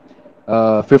at like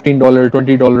 $15,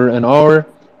 $20 an hour,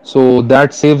 so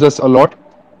that saves us a lot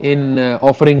in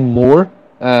offering more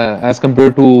as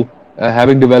compared to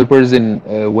having developers in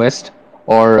West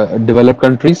or developed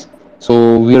countries.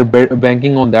 So we are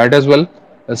banking on that as well.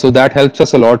 So that helps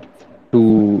us a lot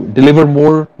to deliver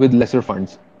more with lesser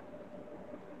funds.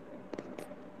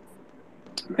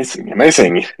 Amazing,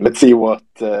 amazing. Let's see what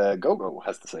Gogo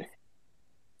has to say.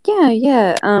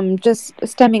 Yeah. Just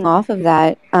stemming off of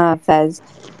that, Fez,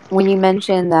 when you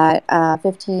mentioned that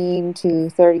 15 to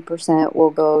 30% will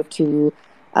go to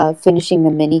finishing the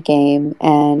mini game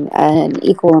and an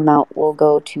equal amount will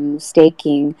go to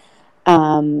staking,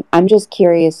 I'm just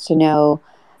curious to know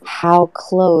how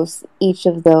close each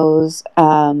of those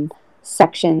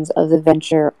sections of the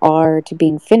venture are to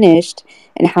being finished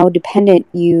and how dependent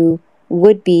you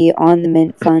would be on the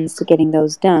mint funds to getting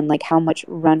those done, like how much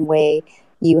runway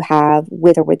you have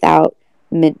with or without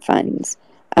mint funds.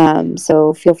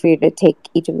 So feel free to take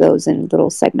each of those in little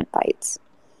segment bites.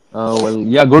 Well,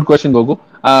 yeah, good question, Gogo.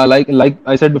 Like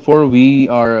I said before, we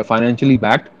are financially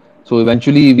backed, so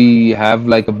eventually we have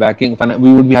like a backing.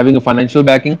 We would be having a financial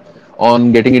backing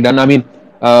on getting it done. I mean,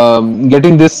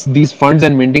 getting these funds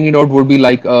and minting it out would be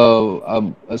like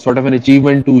a sort of an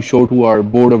achievement to show to our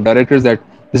board of directors that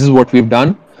this is what we've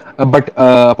done. But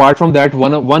apart from that,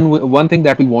 one thing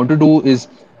that we want to do is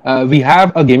we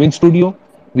have a gaming studio,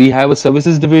 we have a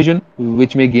services division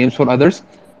which make games for others.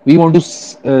 We want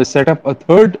to set up a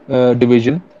third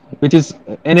division which is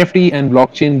NFT and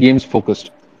blockchain games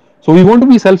focused. So we want to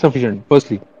be self-sufficient,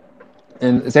 firstly,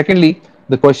 and secondly,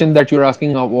 the question that you're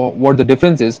asking what the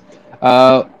difference is,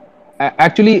 uh,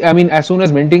 actually, I mean, as soon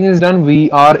as minting is done, we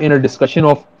are in a discussion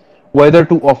of whether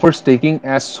to offer staking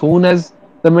as soon as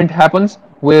the mint happens,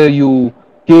 where you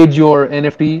cage your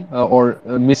NFT or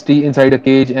Misty inside a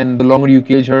cage, and the longer you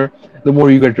cage her, the more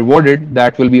you get rewarded.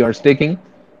 That will be our staking.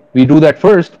 We do that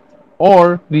first,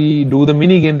 or we do the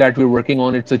mini game that we're working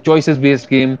on. It's a choices based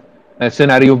game, a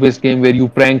scenario based game where you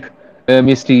prank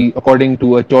Misty according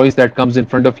to a choice that comes in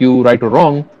front of you, right or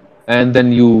wrong, and then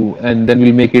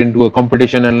we'll make it into a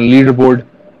competition and a leaderboard,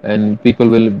 and people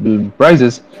will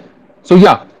prizes. So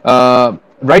yeah,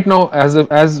 right now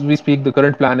as we speak, the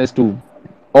current plan is to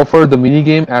offer the mini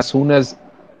game as soon as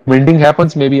minting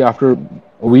happens, maybe after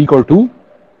a week or two.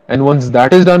 And once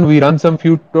that is done, we run some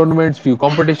few tournaments, few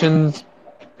competitions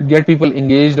to get people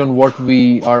engaged on what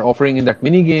we are offering in that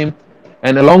mini game.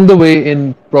 And along the way,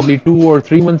 in probably 2 or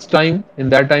 3 months' time, in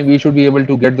that time, we should be able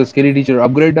to get the Scary Teacher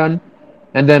upgrade done.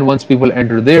 And then once people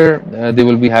enter there, they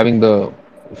will be having the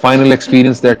final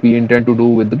experience that we intend to do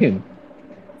with the game.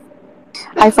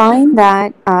 I find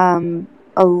that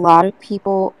a lot of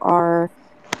people are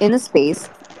in the space,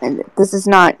 and this is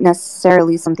not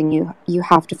necessarily something you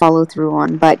have to follow through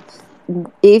on, but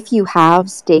if you have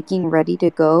staking ready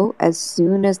to go as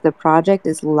soon as the project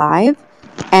is live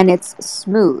and it's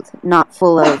smooth, not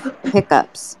full of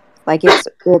hiccups, like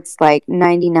it's like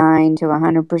 99 to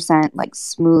 100% like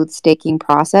smooth staking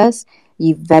process.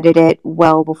 You've vetted it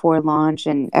well before launch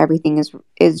and everything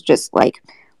is just like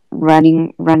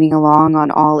running along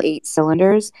on all 8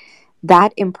 cylinders.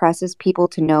 That impresses people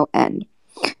to no end.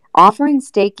 Offering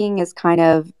staking is kind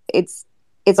of it's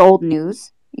old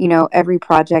news. You know, every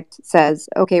project says,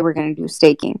 "Okay, we're going to do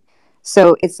staking."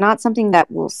 So, it's not something that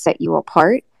will set you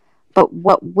apart, but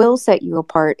what will set you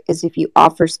apart is if you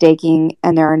offer staking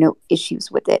and there are no issues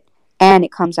with it and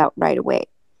it comes out right away.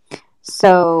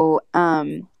 So,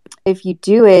 if you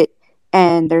do it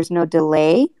and there's no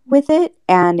delay with it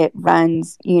and it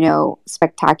runs,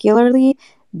 spectacularly,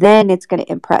 then it's going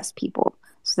to impress people.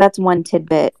 So that's one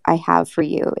tidbit I have for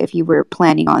you if you were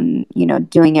planning on,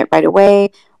 doing it right away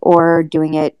or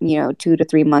doing it, 2 to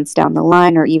 3 months down the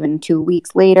line or even 2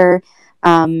 weeks later.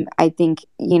 I think,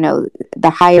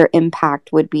 the higher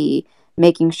impact would be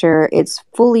making sure it's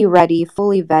fully ready,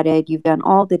 fully vetted. You've done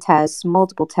all the tests,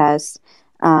 multiple tests,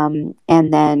 and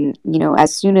then,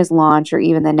 as soon as launch or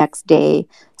even the next day,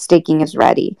 staking is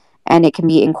ready. And it can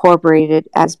be incorporated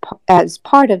as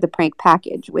part of the prank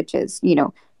package, which is,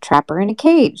 trapper in a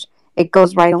cage. It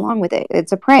goes right along with it.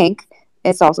 It's a prank.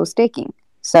 It's also staking.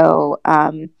 So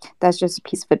that's just a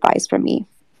piece of advice from me.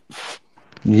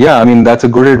 Yeah, I mean that's a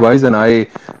good advice, and I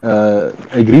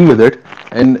agree with it.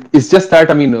 And it's just that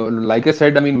I mean, like I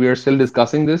said, I mean we are still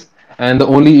discussing this, and the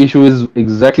only issue is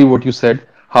exactly what you said,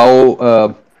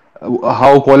 how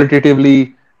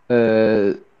qualitatively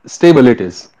uh, stable it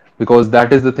is, because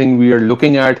that is the thing we are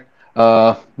looking at.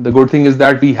 The good thing is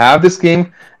that we have this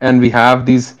game, and we have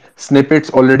these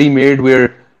snippets already made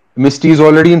where Misty is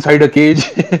already inside a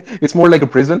cage. It's more like a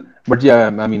prison, but yeah,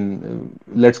 I mean,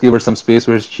 let's give her some space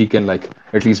where she can like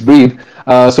at least breathe.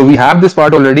 So we have this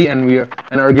part already, and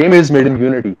our game is made in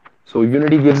Unity. So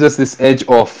Unity gives us this edge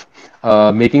of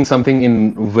making something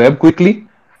in web quickly,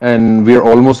 and we're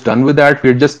almost done with that.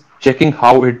 We're just checking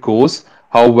how it goes,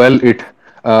 how well it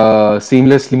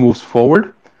seamlessly moves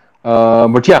forward.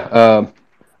 But yeah,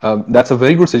 that's a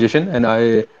very good suggestion, and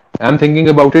I am thinking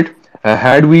about it.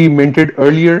 Had we minted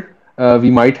earlier,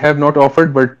 we might have not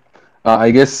offered, but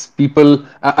I guess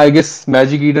I guess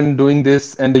Magic Eden doing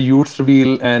this and the Utes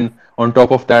reveal, and on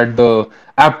top of that, the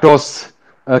Aptos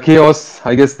chaos,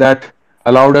 I guess that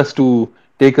allowed us to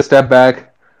take a step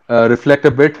back, reflect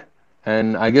a bit,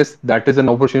 and I guess that is an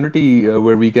opportunity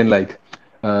where we can like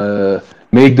uh,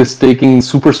 make this staking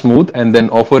super smooth and then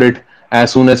offer it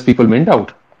as soon as people mint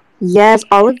out. Yes,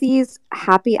 all of these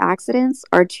happy accidents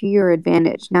are to your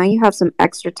advantage. Now you have some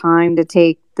extra time to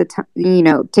take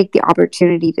take the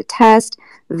opportunity to test,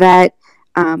 vet,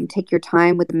 take your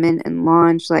time with the mint and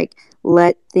launch, like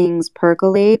let things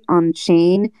percolate on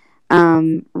chain.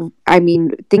 I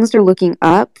mean, things are looking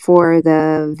up for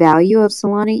the value of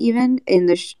Solana even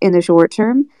in in the short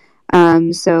term.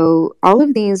 So all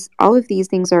of these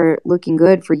things are looking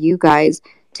good for you guys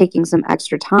taking some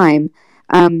extra time.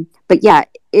 But yeah,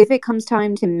 if it comes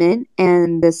time to mint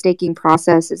and the staking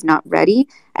process is not ready,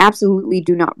 absolutely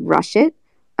do not rush it.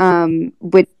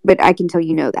 But I can tell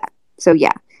you know that. So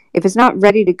yeah, if it's not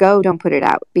ready to go, don't put it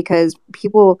out because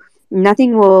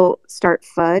nothing will start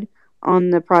FUD on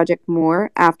the project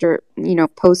more after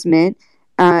post mint.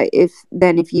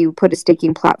 If you put a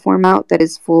staking platform out that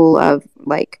is full of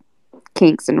like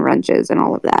kinks and wrenches and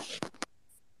all of that.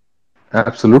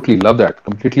 Absolutely, love that.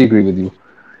 Completely agree with you.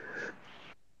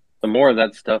 The more of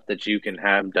that stuff that you can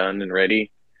have done and ready,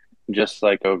 just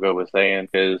like Ogo was saying,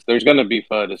 because there's going to be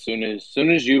FUD as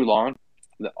soon as you launch.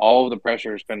 All of the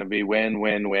pressure is going to be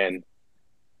win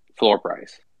floor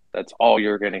price. That's all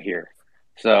you're going to hear.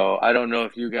 So I don't know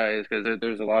if you guys, because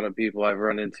there's a lot of people I've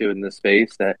run into in this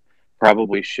space that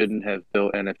probably shouldn't have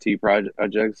built NFT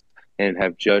projects and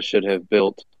have just should have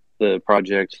built the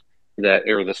projects that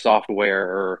or the software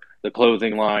or the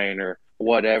clothing line or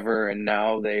whatever, and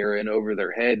now they are in over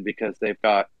their head because they've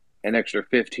got an extra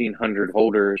 1,500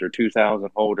 holders or 2,000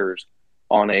 holders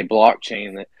on a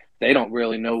blockchain that they don't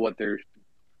really know what they're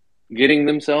getting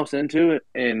themselves into,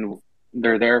 and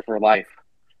they're there for life.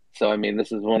 So I mean,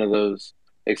 this is one of those,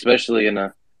 especially in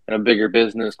a bigger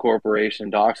business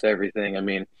corporation, docs everything. I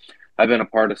mean, I've been a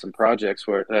part of some projects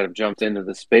where that have jumped into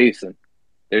the space and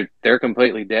they're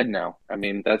completely dead now. I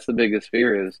mean, that's the biggest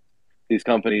fear is these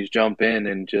companies jump in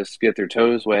and just get their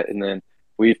toes wet, and then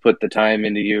we've put the time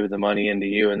into you, the money into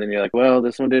you, and then you're like, well,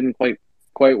 this one didn't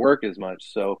quite work as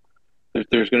much. So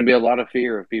there's going to be a lot of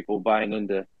fear of people buying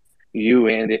into you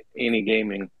and any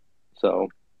gaming. So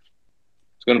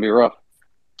it's going to be rough.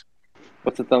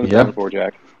 What's the thumbs Yeah. down for,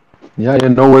 Jack? Yeah, yeah,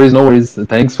 no worries, no worries.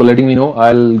 Thanks for letting me know.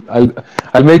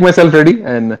 I'll make myself ready.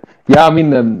 And yeah, I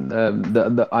mean,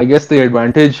 the I guess the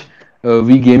advantage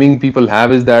we gaming people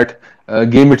have is that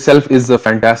game itself is a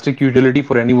fantastic utility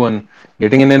for anyone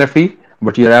getting an NFT.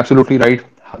 But you're absolutely right.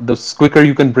 The quicker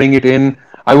you can bring it in.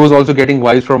 I was also getting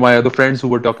vibes from my other friends who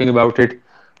were talking about it.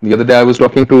 The other day, I was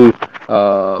talking to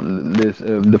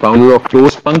the founder of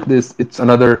Close Punk. It's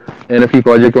another NFT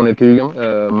project on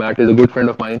Ethereum. Matt is a good friend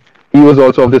of mine. He was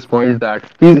also of this point that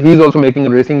he's also making a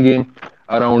racing game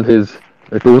around his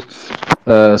toasts.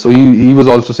 So he was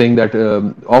also saying that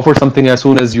offer something as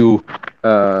soon as you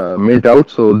mint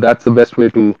out. So that's the best way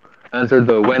to answer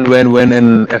the when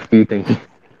and FP thing.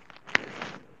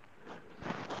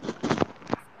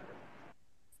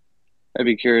 I'd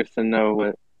be curious to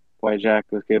know why Jack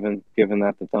was giving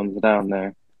that the thumbs down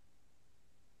there.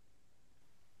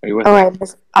 Are you with Oh,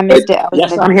 us? I But missed it. I was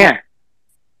yes, in a I'm different. here.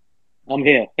 I'm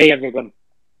here. Hey, everyone.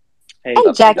 Hey. Hey, What's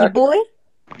up, Jackie Jackie? boy.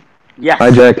 Hi,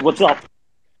 Yes. Jack. What's up?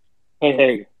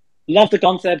 Hey. Love the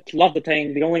concept. Love the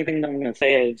thing. The only thing that I'm going to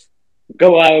say is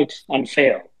go out and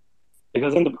fail.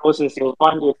 Because in the process, you'll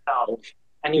find yourself,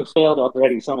 and you've failed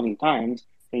already so many times,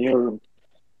 and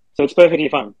so it's perfectly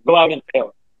fine. Go out and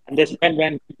fail. And this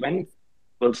when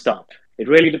will stop. It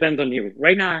really depends on you.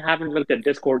 Right now, I haven't looked at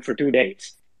Discord for 2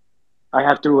 days. I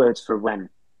have two words for when.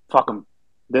 Fuck 'em.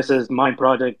 This is my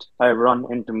project. I run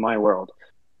into my world.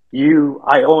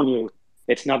 I own you.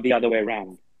 It's not the other way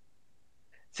around.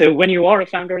 So when you are a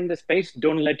founder in this space,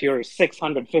 don't let your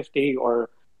 650 or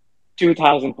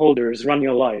 2,000 holders run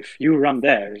your life. You run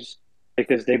theirs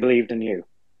because they believed in you.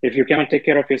 If you cannot take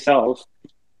care of yourself,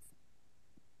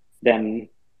 then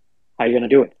how are you going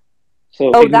to do it?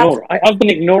 So Oh, ignore. I've been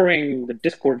ignoring the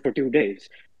Discord for 2 days,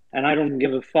 and I don't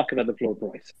give a fuck about the floor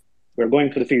price. We're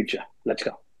going for the future. Let's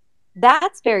go.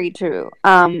 that's very true.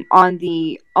 On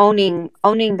the owning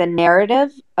the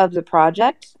narrative of the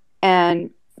project,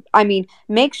 and I mean,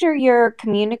 make sure you're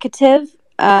communicative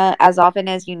as often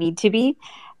as you need to be.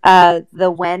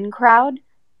 The when crowd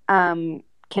can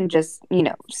just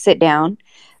sit down.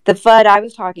 The FUD I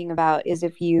was talking about is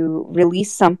if you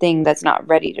release something that's not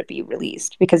ready to be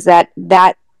released, because that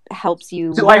helps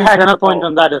you So I lose had another point control.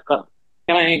 on that as well.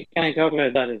 Can I talk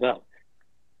about that as well?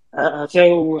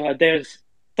 So there's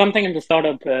something in the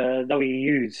startup that we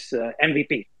use,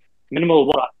 MVP, minimal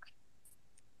work.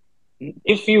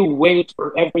 If you wait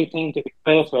for everything to be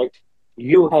perfect,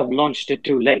 you have launched it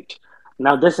too late.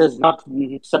 Now, this is not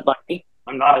said by me.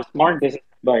 I'm not as smart. This is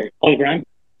by Holgram,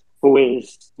 who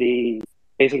is the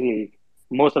basically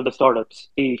most of the startups.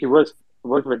 He worked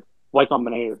with Y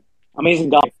Combinator, amazing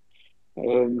guy,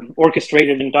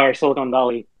 orchestrated entire Silicon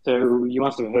Valley. So you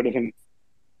must have heard of him.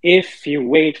 If you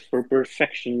wait for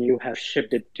perfection, you have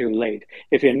shipped it too late.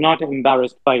 If you're not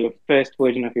embarrassed by your first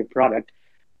version of your product,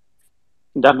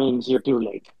 that means you're too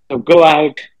late. So go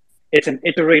out. It's an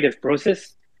iterative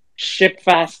process. Ship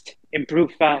fast,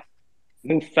 improve fast,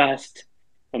 move fast,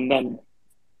 and then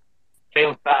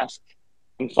fail fast,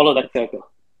 and follow that circle.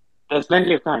 There's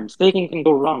plenty of time. Staking can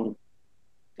go wrong.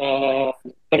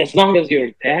 But as long as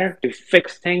you're there to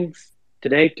fix things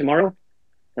today, tomorrow,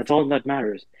 that's all that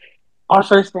matters. Our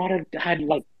first product had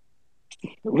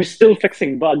we're still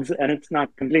fixing bugs and it's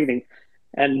not completing,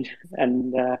 and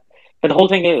but the whole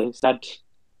thing is uh,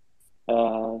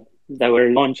 that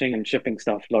we're launching and shipping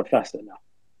stuff a lot faster now.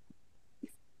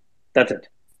 That's it.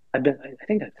 I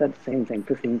think I said the same thing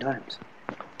 15 times.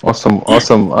 Awesome,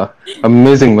 awesome,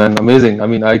 amazing, man, amazing. I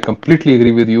mean, I completely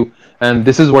agree with you. And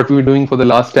this is what we were doing for the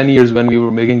last 10 years when we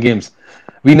were making games.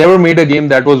 We never made a game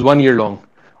that was 1 year long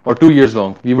or 2 years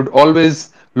long. We would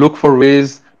always look for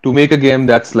ways to make a game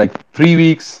that's like 3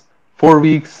 weeks, 4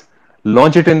 weeks,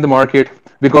 launch it in the market.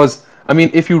 Because, I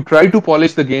mean, if you try to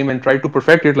polish the game and try to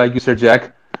perfect it, like you said,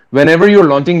 Jack, whenever you're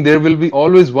launching, there will be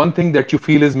always one thing that you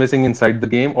feel is missing inside the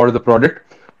game or the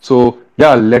product. So,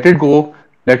 yeah, let it go,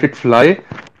 let it fly,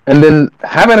 and then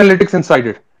have analytics inside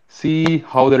it. See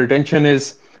how the retention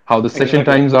is, how the session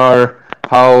Exactly. times are,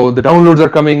 how the downloads are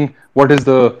coming, what is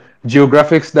the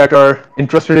geographics that are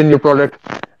interested in your product,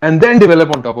 and then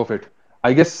develop on top of it.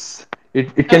 I guess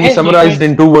it can be Here's my summarized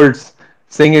point. in 2 words,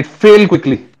 saying it fail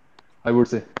quickly, I would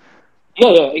say.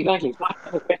 Yeah, exactly. So I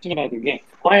have a question about your game.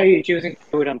 Why are you choosing to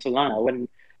do it on Solana when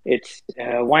it's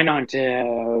why not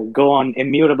go on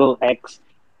Immutable X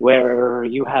where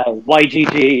you have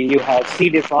YGG, you have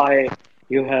CDFI,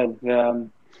 you have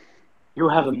you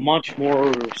have a much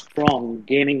more strong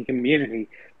gaming community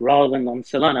rather than on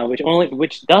Solana,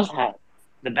 which does have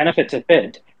the benefits of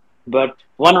it, but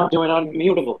why not do it on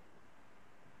Immutable?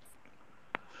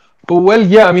 Oh, well,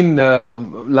 yeah, I mean,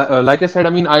 like I said, I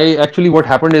mean, what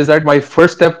happened is that my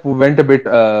first step went a bit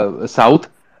south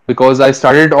because I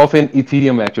started off in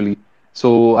Ethereum actually.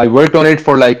 So I worked on it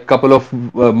for like couple of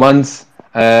months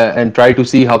and tried to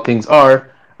see how things are.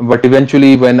 But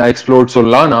eventually, when I explored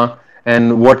Solana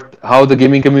and how the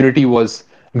gaming community was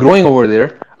growing over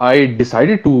there, I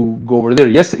decided to go over there.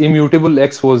 Yes, Immutable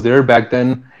X was there back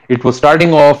then. It was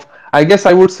starting off. I guess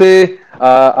I would say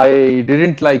I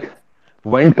didn't like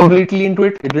went completely into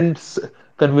it. It didn't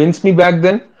convince me back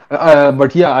then.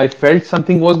 But yeah, I felt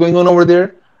something was going on over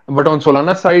there. But on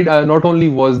Solana side, not only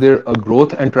was there a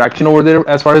growth and traction over there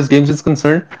as far as games is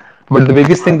concerned, but the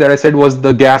biggest thing that I said was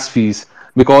the gas fees.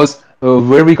 Because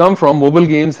where we come from, mobile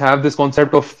games have this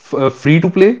concept of free to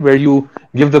play, where you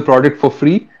give the product for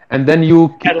free, and then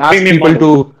you Yeah, the ask premium people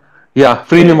model. to, yeah,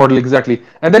 freemium Yeah, model, exactly.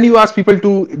 And then you ask people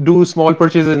to do small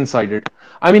purchases inside it.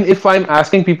 I mean, if I'm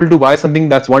asking people to buy something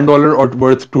that's $1 or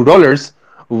worth $2,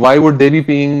 why would they be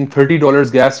paying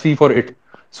 $30 gas fee for it?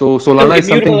 So so Solana is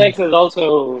Immutable something. X is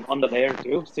also on the layer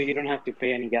too, so you don't have to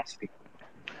pay any gas fee.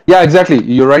 Yeah, exactly.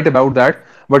 You're right about that.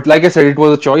 But like I said, it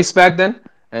was a choice back then,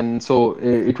 and so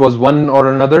it was one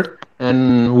or another,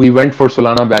 and we went for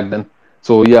Solana back then.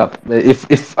 So yeah,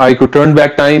 if I could turn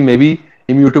back time, maybe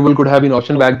Immutable could have been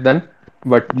option Oh, back then.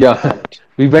 But yeah, valid.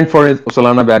 we went for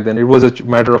Solana back then. It was a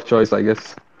matter of choice, I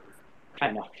guess. Fair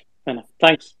enough. Fair enough.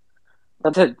 Thanks.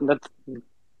 That's it. That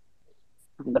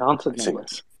answers I my see,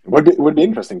 question. guys. Would be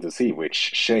interesting to see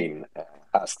which chain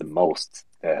has the most,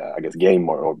 I guess, game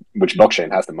or which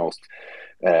blockchain has the most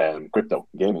crypto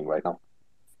gaming right now.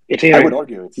 I would Ethereum,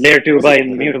 argue it's layer two was by it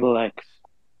Ethereum. immutable X,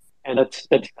 and that's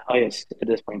the highest at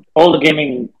this point. All the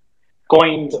gaming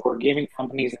coins or gaming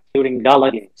companies, including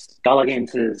Gala Games. Gala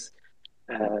Games is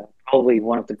probably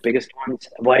one of the biggest ones.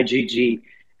 YGG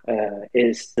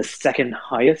is the second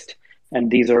highest, and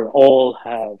these are all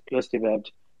have close to about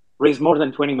raised more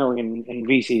than 20 million in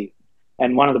VC,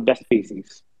 and one of the best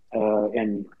VCs.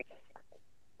 And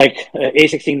like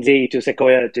A16Z to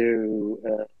Sequoia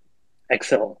to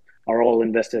Excel are all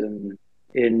invested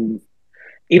in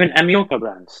even Amioka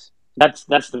brands. That's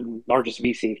the largest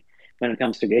VC when it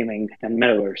comes to gaming and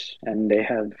metaverse, and they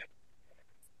have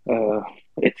uh,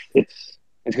 it's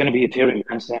going to be Ethereum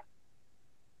hands down.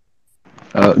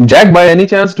 Jack, by any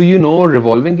chance, do you know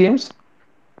Revolving Games?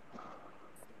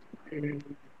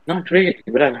 Not really,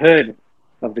 but I've heard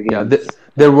of the Yeah, games.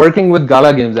 they're working with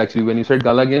Gala Games actually. When you said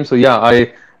Gala Games, so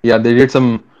yeah, they did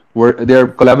some work. They're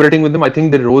collaborating with them. I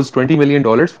think they rose $20 million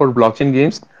for blockchain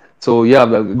games. So yeah,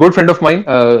 a good friend of mine,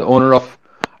 owner of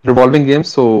Revolving Games.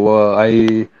 So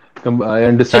I So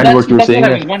understand what you're that's what saying.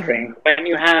 I was wondering. When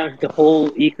you have the whole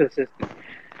ecosystem,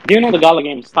 do you know the Gala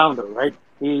Games founder? Right,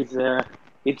 he's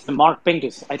it's the Mark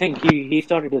Pincus. I think he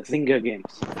started the Zynga games.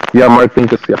 Yeah, Mark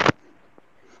Pincus. Yeah.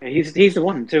 He's the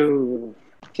one. So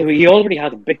he already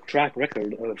has a big track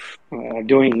record of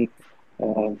doing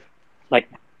uh, like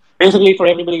basically for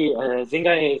everybody.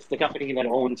 Zynga is the company that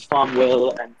owns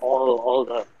Farmville and all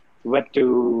the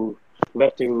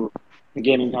Web2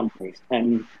 gaming companies.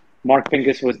 And Mark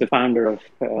Pincus was the founder of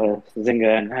Zynga,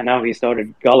 and now he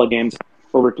started Gala Games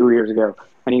over 2 years ago,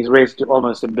 and he's raised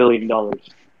almost $1 billion,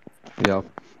 Yeah.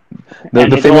 The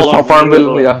and it's famous all on Farmville.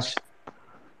 immutable Yeah. X.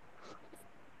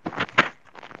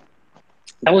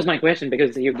 That was my question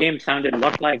because your game sounded a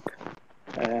lot like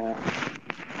uh,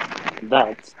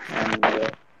 that.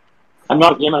 And I'm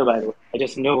not a gamer, by the way. I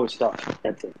just know stuff.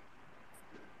 That's it.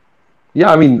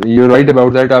 Yeah, I mean, you're right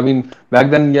about that. I mean, back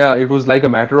then, yeah, it was like a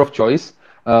matter of choice.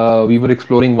 We were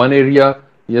exploring one area.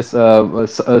 Yes,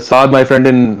 Saad, my friend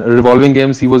in Revolving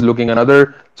Games, he was looking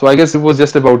another. So I guess it was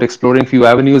just about exploring few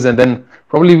avenues, and then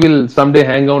probably we'll someday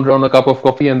hang out around a cup of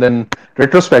coffee and then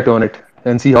retrospect on it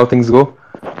and see how things go.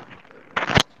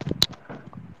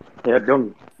 Yeah,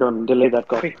 don't delay that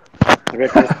coffee.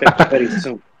 Retrospect very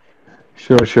soon.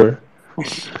 Sure, sure.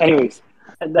 Anyways,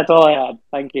 that's all I had.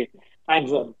 Thank you.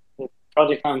 Thanks. The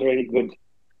project sounds really good.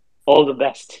 All the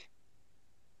best.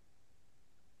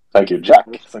 Thank you, Jack.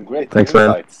 Some great Thanks, man.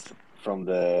 insights from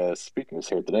the speakers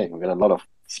here today. We got a lot of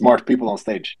smart people on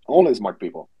stage. Only smart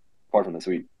people, apart from the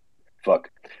Swede. Fuck.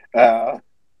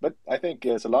 But I think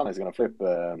Solana is going to flip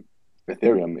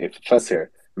Ethereum if Fez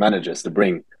here manages to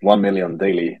bring 1 million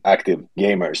daily active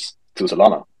gamers to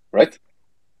Solana, right?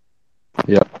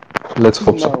 Yeah, let's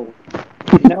hope so.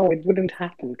 No, no, it wouldn't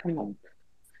happen. Come on.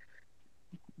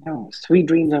 No, sweet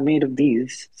dreams are made of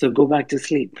these. So go back to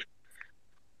sleep.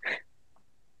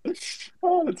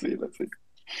 Oh, let's see.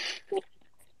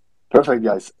 Perfect,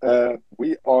 guys.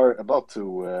 We are about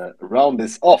to round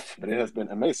this off, but it has been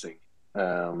amazing.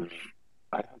 Um,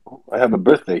 I have a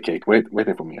birthday cake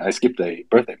waiting for me. I skipped a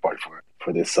birthday party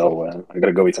for this, so I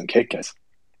gotta go eat some cake, guys.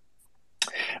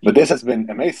 But this has been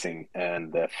amazing,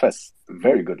 and Fess,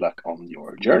 very good luck on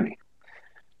your journey.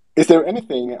 Is there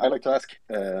anything I'd like to ask?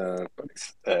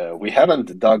 We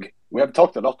have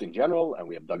talked a lot in general, and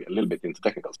we have dug a little bit into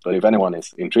technicals. But if anyone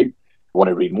is intrigued, want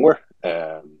to read more,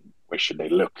 where should they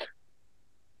look?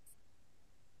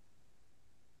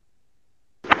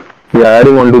 Yeah,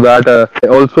 adding on to that,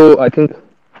 also, I think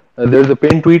there's a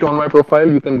pinned tweet on my profile.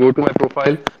 You can go to my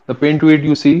profile. The pinned tweet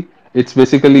you see, it's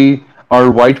basically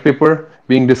our white paper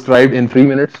being described in 3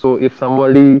 minutes. So if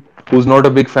somebody who's not a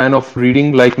big fan of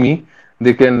reading like me,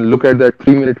 they can look at that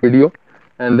 3 minute video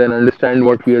and then understand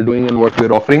what we are doing and what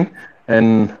we're offering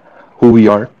and who we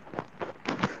are.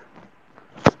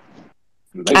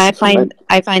 Nice.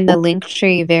 I find the link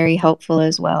tree very helpful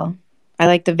as well. I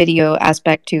like the video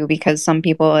aspect too because some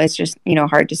people it's just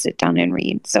hard to sit down and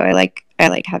read. So I like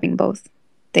having both.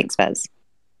 Thanks, Fez.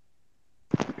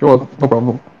 You're welcome. No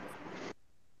problem.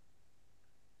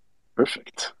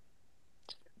 Perfect.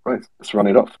 Right, let's run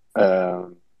it off.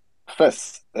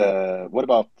 Fess, what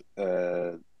about?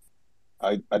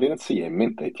 I didn't see a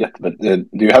mint date yet, but do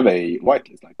you have a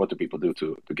whitelist? Like, what do people do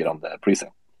to get on the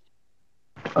pre-sale?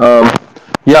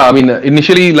 Yeah, I mean,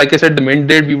 initially, like I said, the mint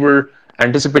date we were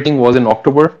anticipating was in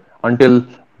October until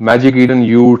Magic Eden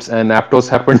Utes and Aptos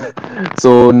happened.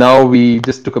 So now we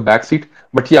just took a backseat.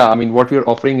 But yeah, I mean, what we're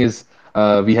offering is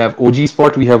We have OG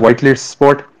spot, we have whitelist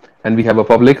spot, and we have a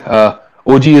public.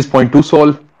 OG is zero point 0.2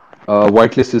 sol,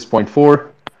 whitelist is zero point 0.4,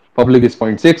 public is zero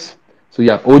point 0.6. So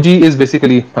yeah, OG is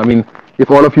basically, I mean, if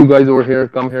all of you guys over here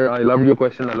come here, I love your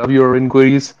question, I love your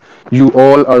inquiries. You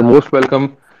all are most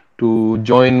welcome to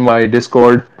join my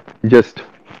Discord. Just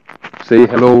say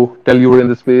hello, tell you were in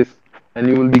the space, and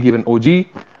you will be given OG.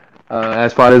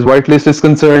 As far as whitelist is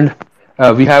concerned,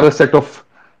 we have a set of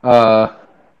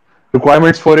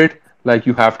requirements for it, like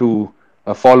you have to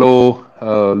follow,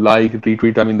 like,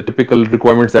 retweet. I mean, the typical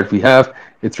requirements that we have,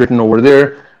 it's written over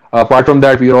there. Apart from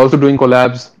that, we are also doing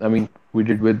collabs. I mean, we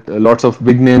did with lots of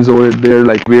big names over there,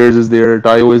 like Wares is there,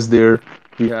 Tayo is there.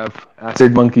 We have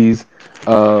Acid Monkeys.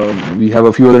 We have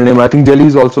a few other names. I think Jelly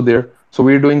is also there. So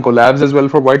we're doing collabs as well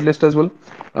for whitelist as well,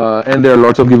 and there are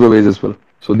lots of giveaways as well.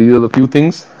 So these are the few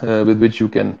things with which you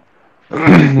can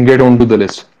get onto the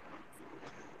list.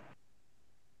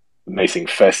 Amazing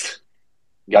fest.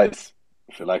 Guys,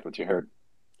 if you like what you heard,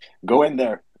 go in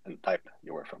there and type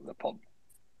you were from the pod.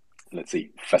 Let's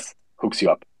see, fest hooks you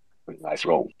up with a nice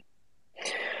roll.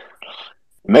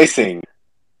 Amazing.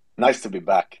 Nice to be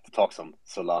back to talk some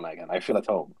Solana again. I feel at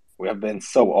home. We have been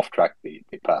so off track the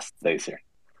past days here.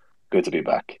 Good to be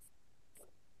back.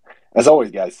 As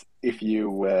always, guys, if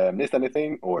you missed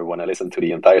anything or want to listen to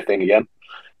the entire thing again,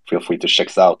 feel free to check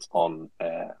us out on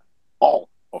all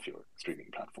of your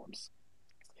streaming platforms.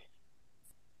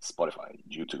 Spotify,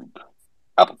 YouTube,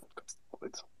 Apple Podcasts, all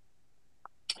it.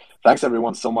 Thanks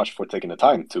everyone so much for taking the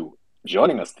time to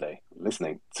joining us today,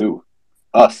 listening to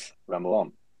us ramble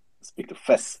on, speak to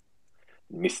Fess,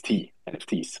 Miss T,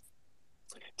 NFTs.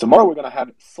 Tomorrow we're going to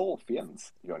have Soul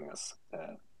Fiends joining us.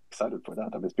 Excited for that.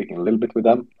 I've been speaking a little bit with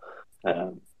them,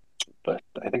 but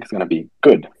I think it's going to be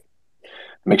good.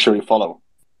 Make sure you follow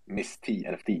Miss T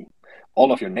NFT,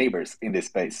 all of your neighbors in this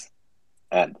space,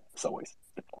 and as always,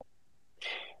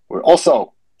 we're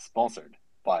also sponsored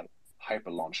by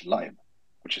Hyperlaunch Live,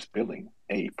 which is building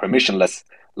a permissionless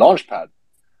launchpad.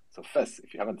 So Fess,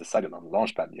 if you haven't decided on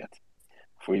launchpad yet,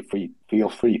 feel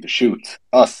free to shoot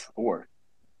us or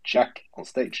Jack on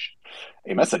stage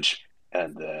a message,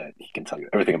 and he can tell you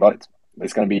everything about it. But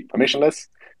it's going to be permissionless.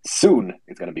 Soon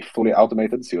it's going to be fully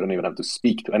automated, so you don't even have to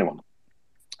speak to anyone.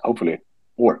 Hopefully,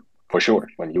 or for sure,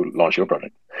 when you launch your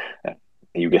project,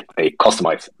 you get a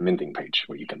customized minting page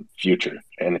where you can future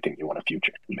anything you want to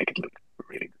future and make it look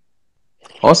really good.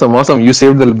 Awesome, awesome. You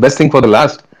saved the best thing for the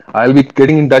last. I'll be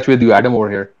getting in touch with you, Adam, over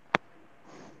here.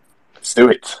 Let's do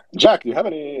it. Jack, do you have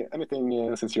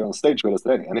anything since you're on stage with us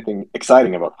today? Anything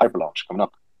exciting about Hyperlaunch coming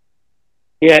up?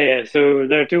 Yeah. So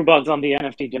there are two bugs on the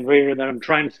NFT generator that I'm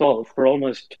trying to solve for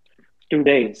almost 2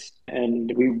 days,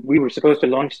 and we were supposed to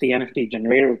launch the NFT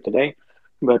generator today,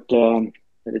 but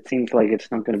it seems like it's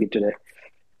not going to be today.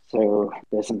 So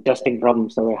there's some testing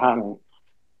problems that we're having,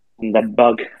 and that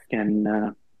bug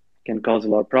can cause a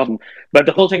lot of problem. But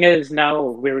the whole thing is now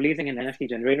we're releasing an NFT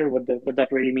generator. What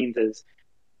that really means is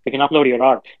you can upload your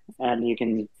art, and you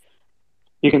can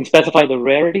specify the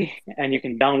rarity, and you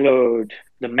can download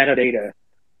the metadata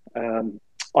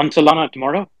on Solana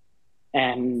tomorrow,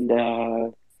 and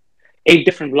 8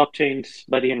 different blockchains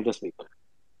by the end of this week.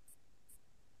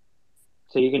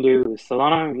 So you can do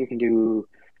Solana, you can do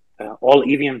all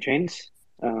EVM chains,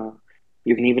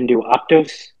 you can even do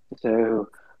Aptos. So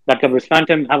that covers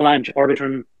Phantom, Avalanche,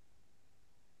 Arbitrum,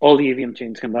 all the EVM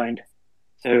chains combined.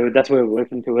 So that's where we're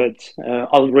working towards.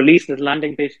 I'll release this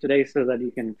landing page today so that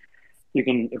you can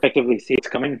effectively see it's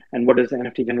coming and what does the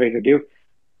NFT generator do.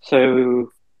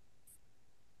 So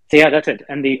yeah, that's it.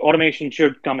 And the automation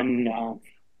should come in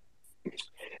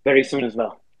very soon as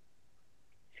well.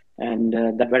 And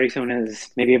that very soon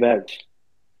is maybe about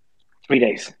 3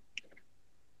 days.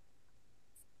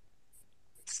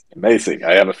 It's amazing.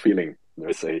 I have a feeling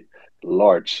there's a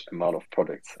large amount of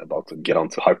projects about to get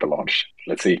onto Hyperlaunch.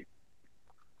 Let's see.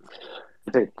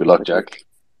 Good luck, Jack.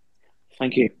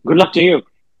 Thank you. Good luck to you.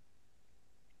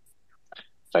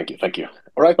 Thank you.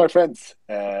 All right, my friends.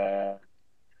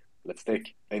 Let's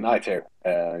take a night here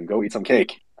and go eat some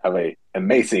cake. Have an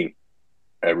amazing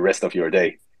rest of your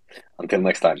day. Until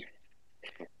next time.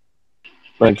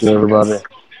 Thank you, everybody.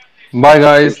 Bye,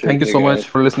 guys. Thank you so much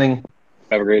for listening.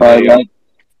 Have a great day. Bye.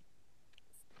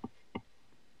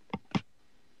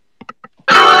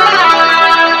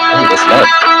 Oh, that's loud.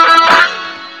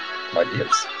 My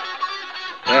ears.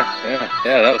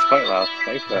 Yeah, that was quite loud.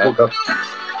 Thanks for Woke that. up.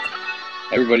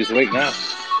 Everybody's awake now.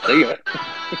 See ya.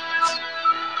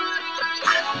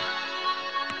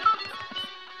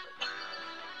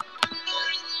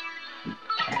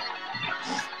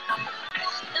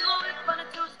 On a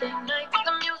Tuesday night,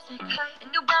 the music high,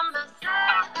 and you by my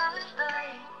side.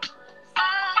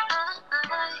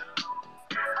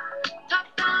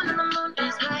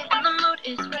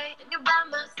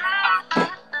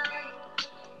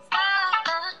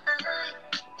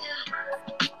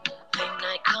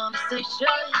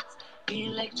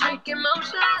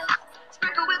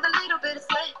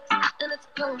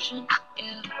 potion,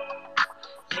 yeah.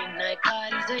 Late night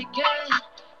parties again,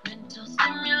 mental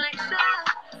stimulation.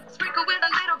 Sprinkle with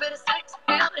a little bit of sex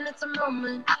appeal, and it's a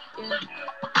moment, yeah.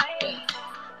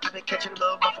 I've been catching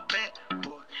love off a bat,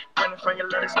 boy. Running from your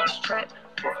love is what you trap,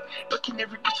 boy. But can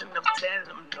never get you, never tell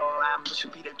them no. I'm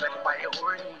pushing be the black and white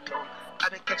or you know.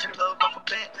 I've been catching love off a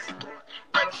bat, boy.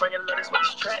 Running from your love is what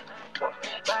you trap, boy.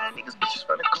 Buying niggas bitches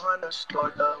from the corner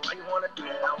store, love. Why you wanna do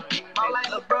that? I don't need all like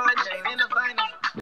LeBron James in the finals.